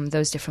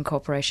those different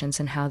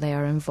corporations and how they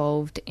are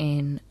involved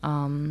in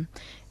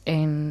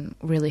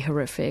really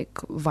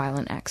horrific,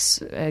 violent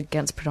acts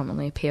against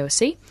predominantly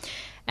POC,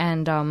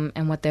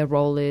 and what their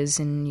role is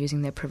in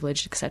using their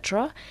privilege,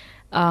 etc.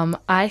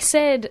 I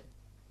said,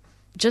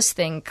 just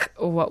think,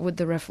 what would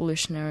the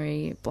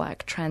revolutionary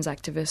black trans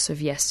activists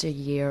of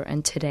yesteryear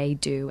and today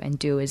do, and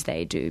do as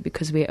they do,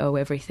 because we owe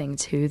everything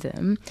to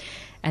them.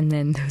 And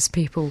then those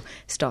people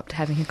stopped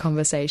having a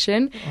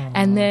conversation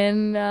and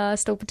then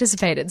still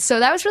participated. So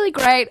that was really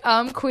great.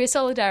 Queer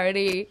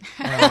solidarity.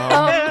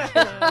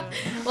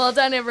 Well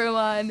done,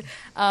 everyone.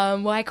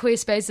 White queer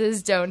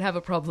spaces don't have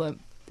a problem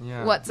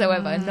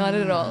whatsoever. Not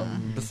at all.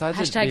 Besides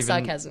Hashtag even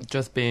sarcasm.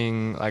 just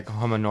being like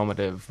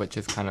homonormative, which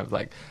is kind of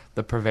like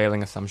the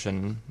prevailing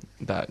assumption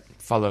that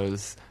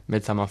follows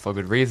Midsummer for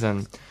good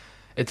reason,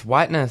 its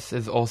whiteness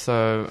is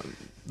also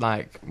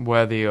like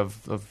worthy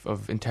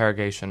of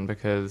interrogation,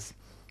 because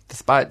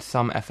despite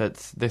some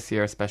efforts this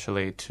year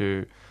especially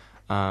to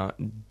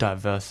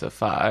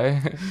diversify,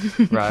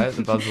 right,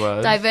 the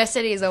buzzword.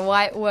 Diversity is a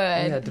white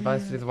word. Yeah,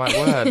 diversity is a white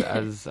word,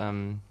 as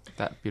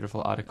that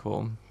beautiful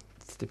article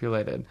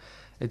stipulated.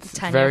 It's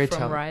Tanya very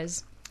from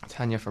Rise.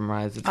 Tanya from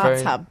Rise. It's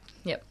Arts Hub.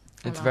 Yep.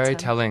 It's on very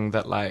Arts Hub. telling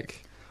that,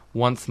 like,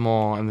 once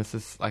more, and this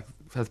is like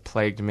has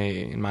plagued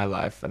me in my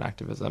life and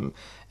activism,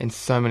 in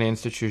so many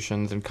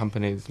institutions and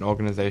companies and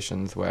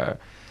organizations where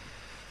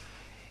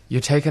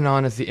you're taken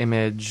on as the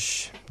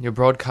image, you're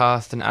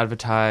broadcast and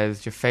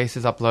advertised, your face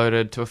is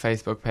uploaded to a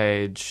Facebook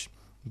page,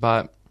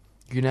 but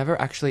you're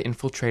never actually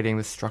infiltrating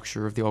the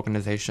structure of the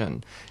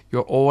organization.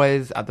 You're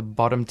always at the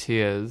bottom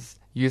tiers,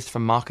 used for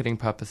marketing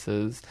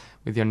purposes,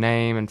 with your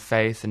name and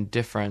face and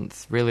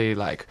difference really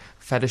like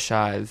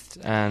fetishized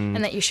and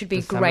that you should be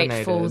disseminated.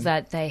 grateful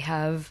that they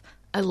have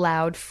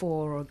allowed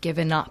for or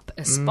given up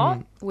a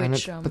spot,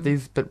 which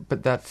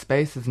but that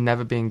space is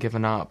never being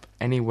given up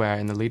anywhere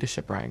in the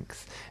leadership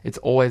ranks. It's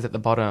always at the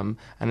bottom,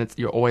 and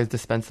you're always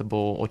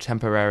dispensable or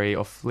temporary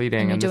or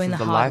fleeting. And you're doing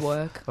this is the the hard life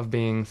work of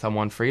being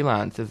someone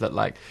freelance, is that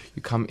like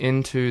you come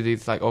into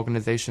these like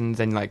organizations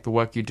and like the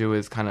work you do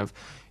is kind of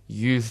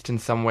used in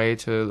some way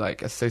to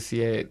like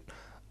associate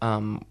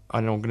an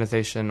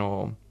organization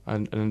or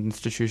an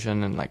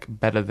institution and like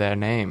better their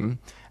name,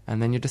 and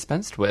then you're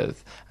dispensed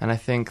with. And I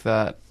think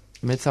that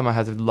Midsummer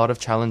has a lot of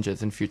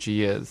challenges in future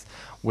years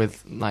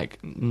with like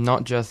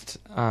not just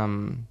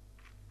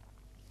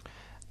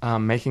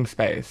making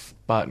space,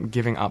 but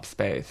giving up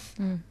space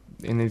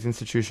in these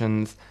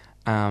institutions,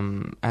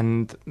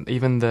 and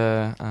even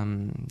the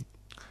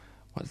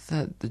what's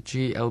that? The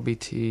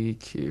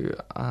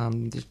GLBTQ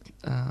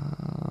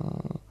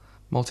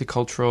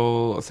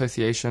multicultural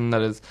association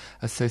that is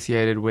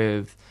associated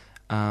with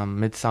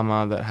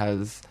Midsummer, that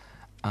has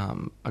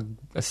an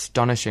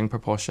astonishing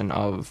proportion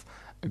of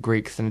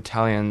Greeks and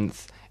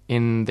Italians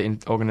in the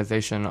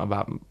organization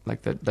about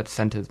like that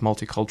centers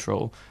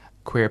multicultural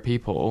queer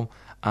people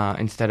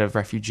instead of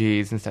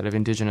refugees, instead of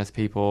Indigenous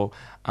people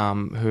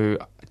who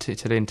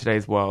in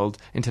today's world,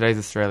 in today's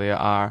Australia,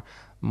 are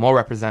more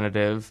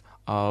representative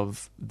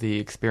of the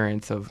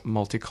experience of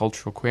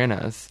multicultural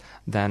queerness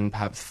than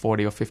perhaps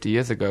 40 or 50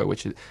 years ago,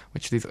 which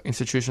these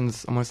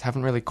institutions almost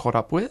haven't really caught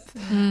up with.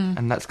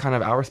 And that's kind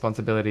of our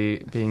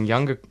responsibility, being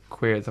younger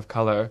queers of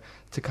colour,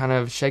 to kind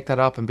of shake that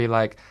up and be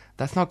like,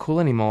 that's not cool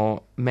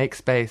anymore. Make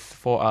space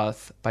for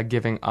us by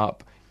giving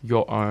up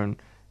your own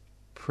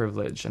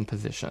privilege and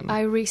position.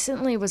 I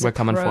recently was We're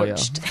coming for you.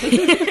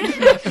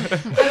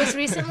 I was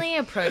recently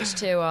approached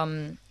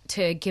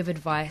to give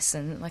advice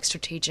and like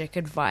strategic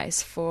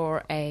advice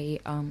for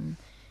a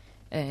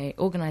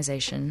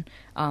organization,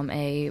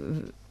 a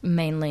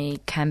mainly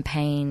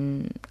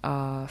campaign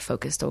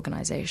focused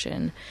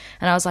organization,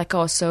 and I was like,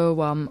 oh, so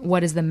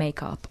what is the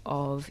makeup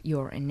of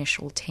your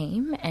initial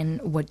team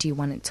and what do you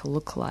want it to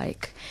look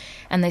like?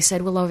 And they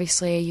said, well,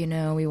 obviously, you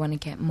know, we want to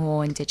get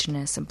more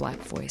Indigenous and Black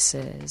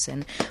voices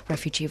and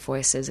refugee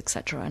voices,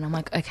 etc. And I'm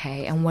like,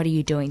 okay, and what are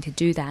you doing to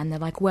do that? And they're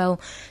like, well,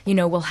 you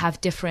know, we'll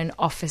have different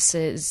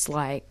officers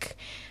like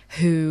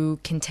who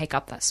can take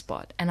up that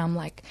spot. And I'm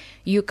like,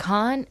 you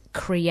can't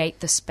create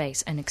the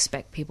space and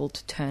expect people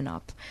to turn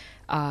up.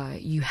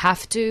 You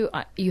have to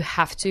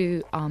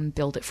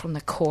build it from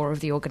the core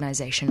of the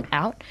organization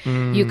out.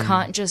 You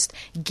can't just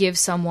give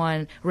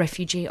someone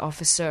refugee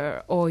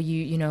officer or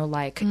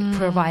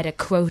provide a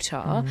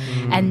quota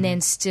and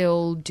then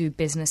still do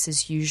business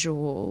as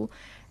usual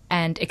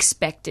and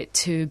expect it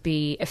to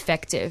be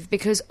effective,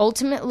 because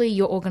ultimately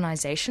your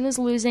organization is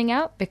losing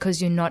out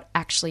because you're not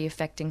actually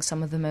affecting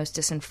some of the most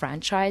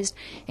disenfranchised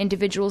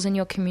individuals in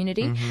your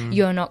community.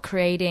 You're not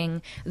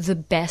creating the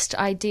best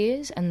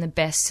ideas and the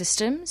best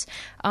systems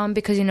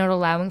because you're not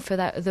allowing for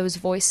those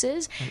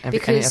voices. And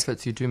any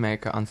efforts you do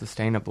make are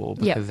unsustainable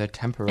because they're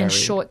temporary. And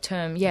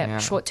short-term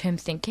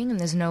thinking, and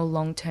there's no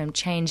long-term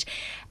change.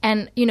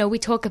 And, you know, we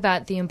talk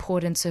about the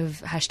importance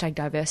of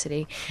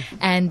 #diversity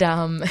and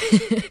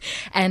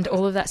and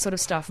all of that sort of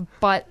stuff,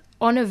 but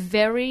on a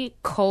very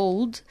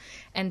cold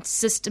and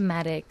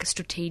systematic,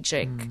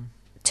 strategic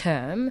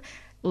term,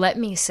 let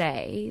me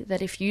say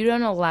that if you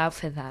don't allow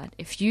for that,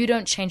 if you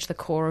don't change the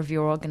core of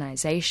your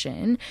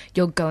organization,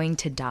 you're going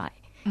to die.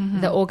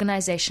 The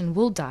organization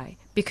will die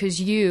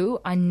because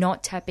you are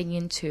not tapping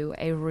into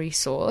a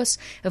resource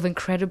of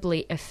incredibly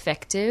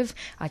effective,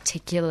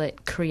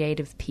 articulate,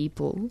 creative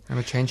people. And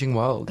a changing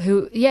world.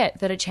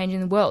 That are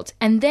changing the world.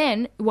 And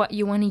then what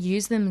you want to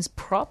use them as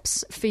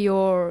props for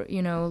your,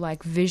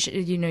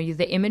 vision,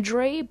 the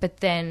imagery,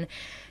 but then,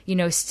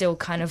 still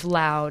kind of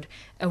loud,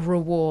 a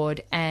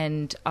reward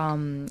and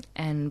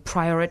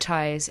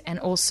prioritize and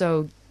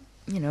also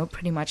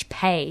pretty much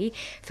pay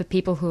for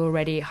people who are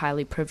already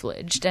highly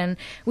privileged. And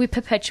we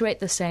perpetuate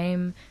the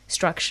same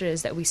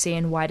structures that we see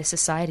in wider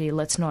society.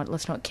 Let's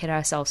not kid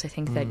ourselves to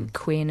think that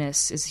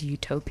queerness is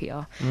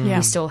utopia.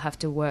 We still have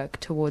to work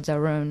towards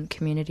our own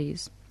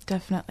communities.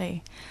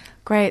 Definitely.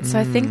 Great. So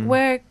I think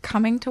we're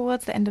coming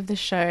towards the end of the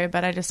show,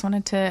 but I just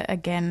wanted to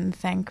again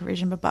thank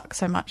Rouge and Babak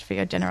so much for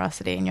your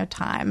generosity and your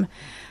time.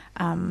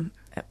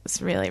 It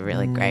was really,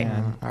 really great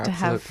to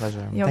have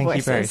pleasure. your Thank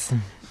voices. you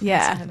both. Yeah.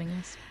 Thanks for having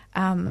us.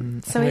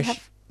 So we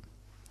have...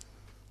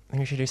 I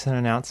think we should do some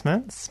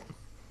announcements.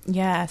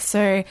 Yeah,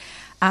 so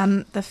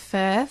the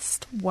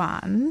first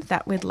one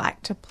that we'd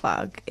like to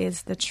plug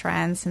is the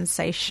Trans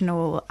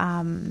Sensational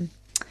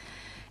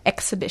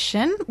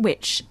exhibition,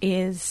 which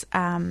is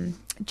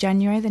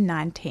January the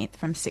 19th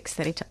from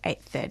 6:30 to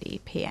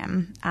 8:30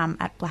 p.m.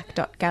 At Black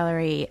Dot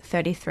Gallery,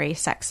 33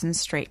 Saxon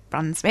Street,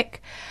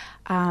 Brunswick.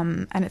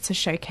 And it's a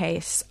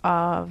showcase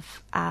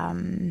of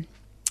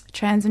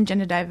trans and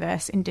gender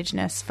diverse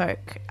Indigenous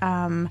folk,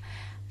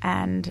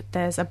 and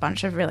there's a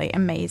bunch of really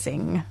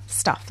amazing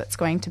stuff that's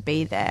going to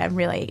be there,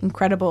 really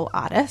incredible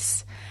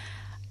artists.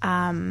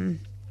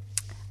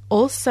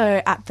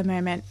 Also at the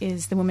moment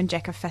is the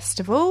Wominjeka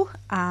Festival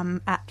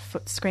at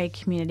Footscray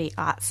Community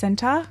Arts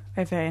Centre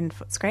over in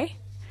Footscray.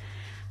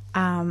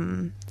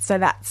 So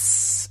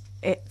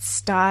it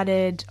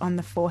started on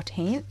the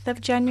 14th of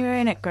January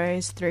and it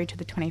goes through to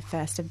the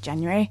 21st of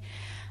January.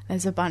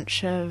 There's a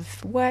bunch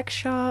of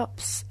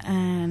workshops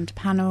and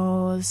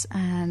panels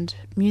and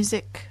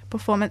music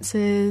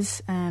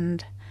performances,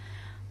 and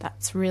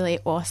that's really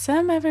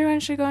awesome. Everyone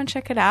should go and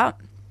check it out.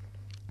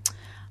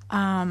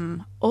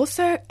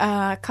 Also,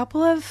 a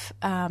couple of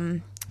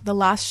the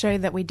last show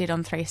that we did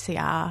on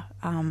 3CR,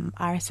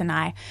 Iris and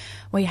I,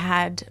 we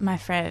had my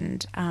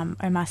friend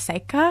Omar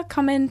Seika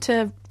come in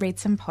to read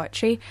some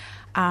poetry,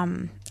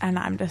 and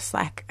I'm just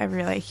like a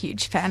really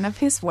huge fan of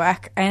his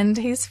work, and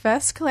his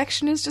first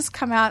collection has just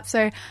come out,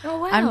 so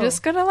I'm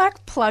just going to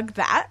plug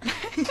that.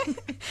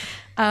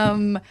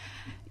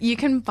 You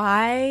can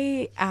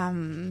buy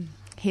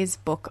his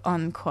book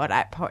on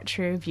Cordite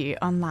Poetry Review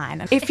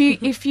online.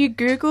 If you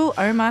Google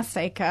Omar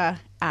Seika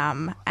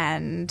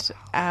and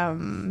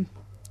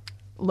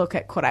look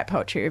at Cordite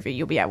Poetry Review,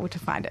 you'll be able to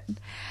find it.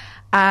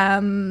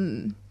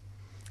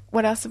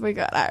 What else have we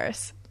got,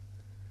 Iris?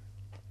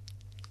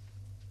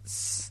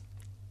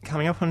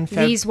 Coming up on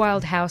These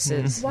wild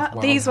houses.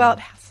 These wild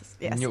houses.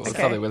 Yes. Knew it was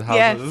okay. something with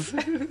Yes.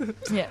 houses.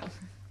 Yeah.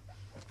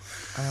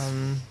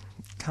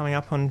 Coming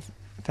up on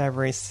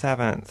February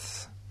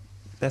 7th,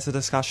 there's a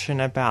discussion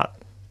about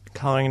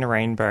colouring the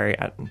rainbow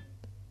at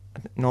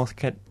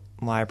Northcote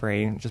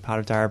Library, which is part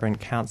of Darebin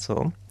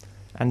Council.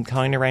 And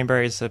Colouring the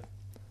Rainbow is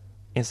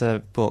a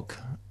book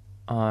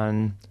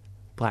on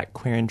Black,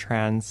 queer and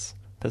trans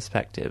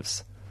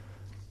perspectives.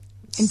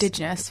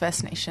 Indigenous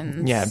First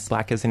Nations. Yeah,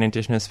 Black as in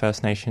Indigenous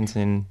First Nations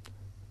in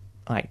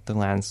like the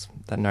lands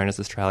that are known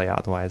as Australia,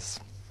 otherwise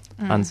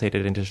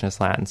unceded Indigenous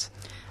lands.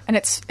 And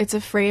it's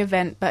a free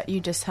event, but you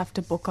just have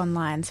to book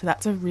online. So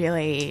that's a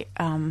really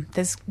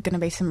there's going to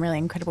be some really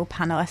incredible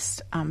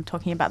panelists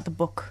talking about the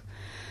book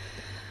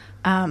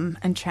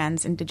and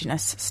trans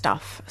Indigenous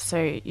stuff.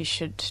 So you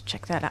should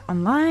check that out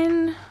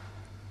online.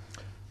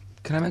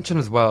 Can I mention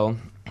as well,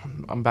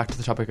 I'm back to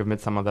the topic of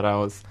Midsummer, that I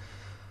was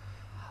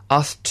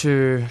asked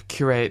to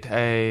curate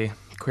a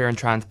queer and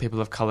trans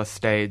people of colour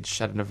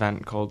stage at an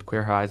event called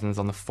Queer Horizons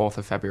on the 4th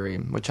of February,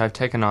 which I've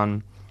taken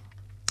on,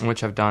 and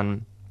which I've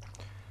done.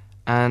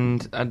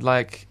 And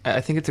I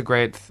think it's a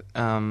great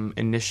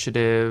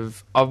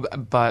initiative,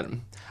 but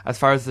as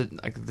far as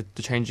the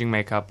changing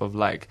makeup of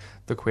like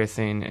the queer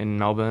scene in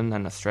Melbourne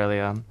and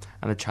Australia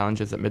and the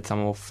challenges that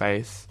Midsummer will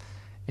face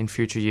in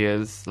future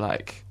years,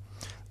 like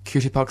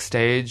QTPOC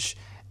stage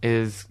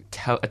is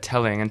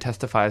telling and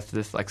testifies to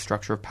this like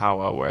structure of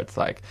power where it's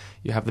like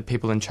you have the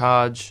people in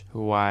charge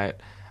who are white,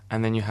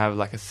 and then you have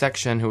like a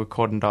section who are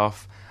cordoned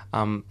off,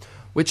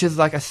 which is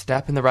like a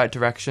step in the right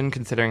direction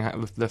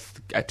considering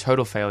a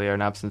total failure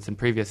and absence in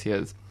previous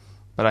years.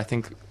 But I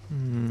think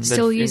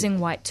Still using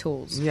white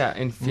tools. Yeah,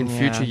 in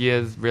future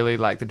years, really,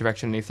 like, the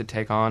direction it needs to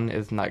take on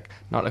is, like,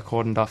 not a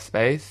cordoned-off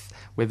space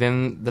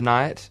within the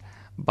night,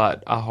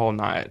 but a whole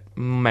night,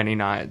 many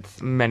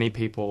nights, many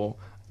people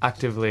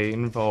actively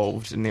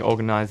involved in the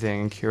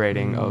organising and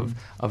curating of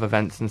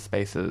events and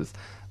spaces.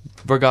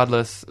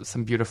 Regardless,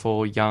 some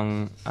beautiful,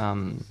 young,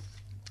 and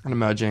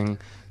emerging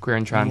queer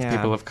and trans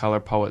people of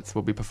colour poets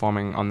will be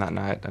performing on that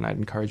night, and I'd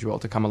encourage you all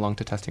to come along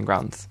to Testing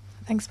Grounds.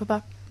 Thanks,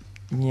 Baba.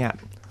 Yeah.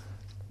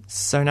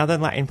 So another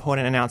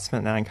important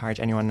announcement that I encourage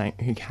anyone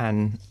who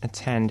can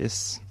attend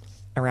is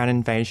around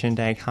Invasion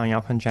Day coming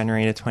up on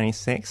January the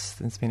 26th.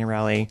 There's been a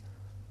rally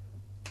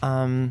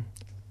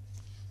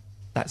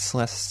that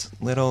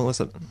Celeste Little was,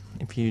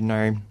 if you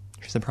know,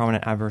 she's a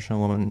prominent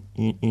Aboriginal woman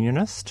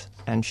unionist,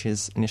 and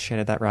she's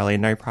initiated that rally,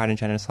 No Pride in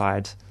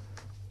Genocide,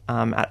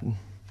 at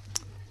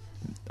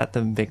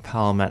the Vic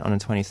Parliament on the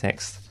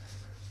 26th.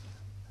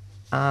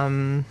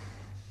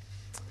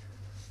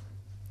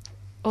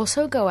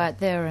 Also go out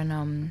there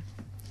and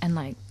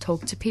like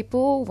talk to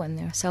people when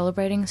they're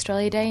celebrating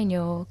Australia Day in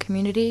your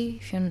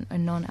community. If you're a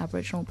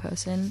non-Aboriginal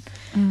person,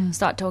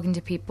 start talking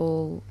to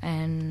people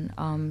and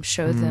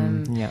show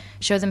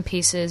them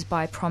pieces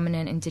by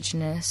prominent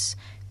Indigenous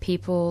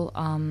people.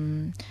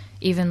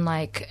 Even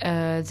like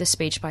the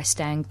speech by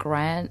Stan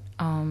Grant.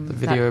 The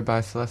video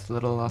by Celeste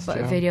Little last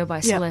year. Video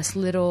by Celeste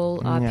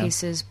Little.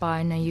 Pieces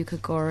by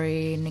Nayuka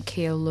Gori,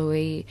 Nakia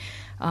Louie.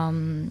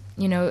 And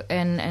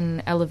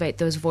elevate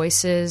those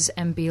voices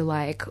and be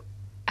like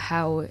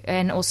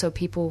and also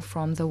people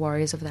from the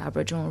Warriors of the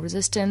Aboriginal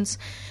Resistance.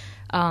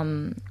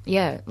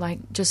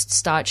 Just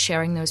start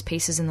sharing those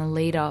pieces in the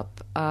lead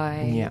up.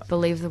 I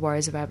believe the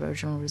Warriors of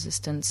Aboriginal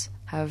Resistance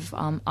have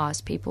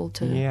asked people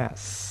to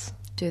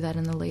do that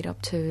in the lead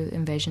up to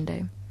Invasion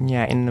Day.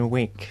 Yeah, in the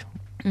week.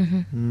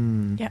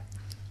 Mm-hmm. Yeah.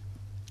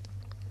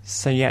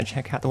 So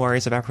check out the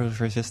Warriors of Aboriginal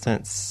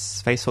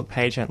Resistance Facebook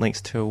page, and it links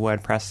to a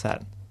WordPress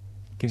that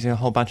gives you a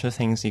whole bunch of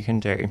things you can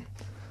do.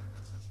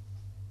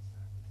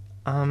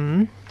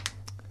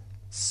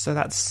 So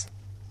that's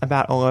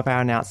about all of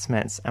our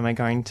announcements, and we're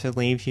going to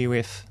leave you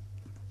with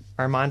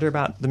a reminder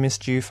about the Miss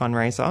Dew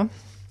fundraiser,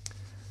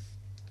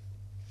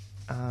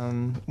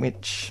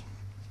 which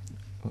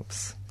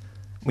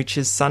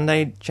is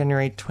Sunday,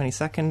 January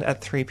 22nd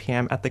at 3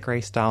 p.m. at the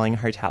Grace Darling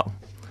Hotel.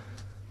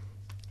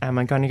 And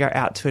we're going to go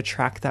out to a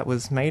track that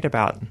was made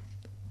about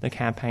the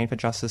campaign for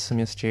justice for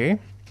Miss Dew,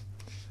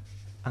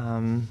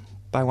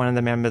 by one of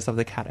the members of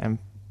the Cat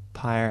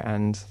Empire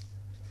and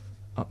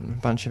a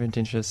bunch of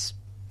Indigenous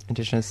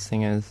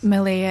singers.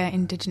 Malia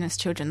Indigenous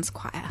Children's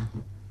Choir.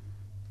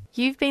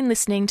 You've been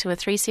listening to a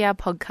 3CR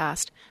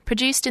podcast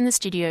produced in the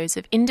studios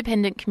of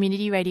independent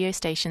community radio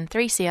station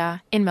 3CR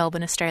in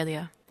Melbourne,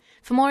 Australia.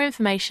 For more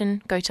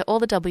information, go to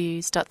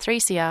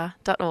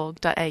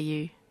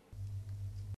allthews.3cr.org.au.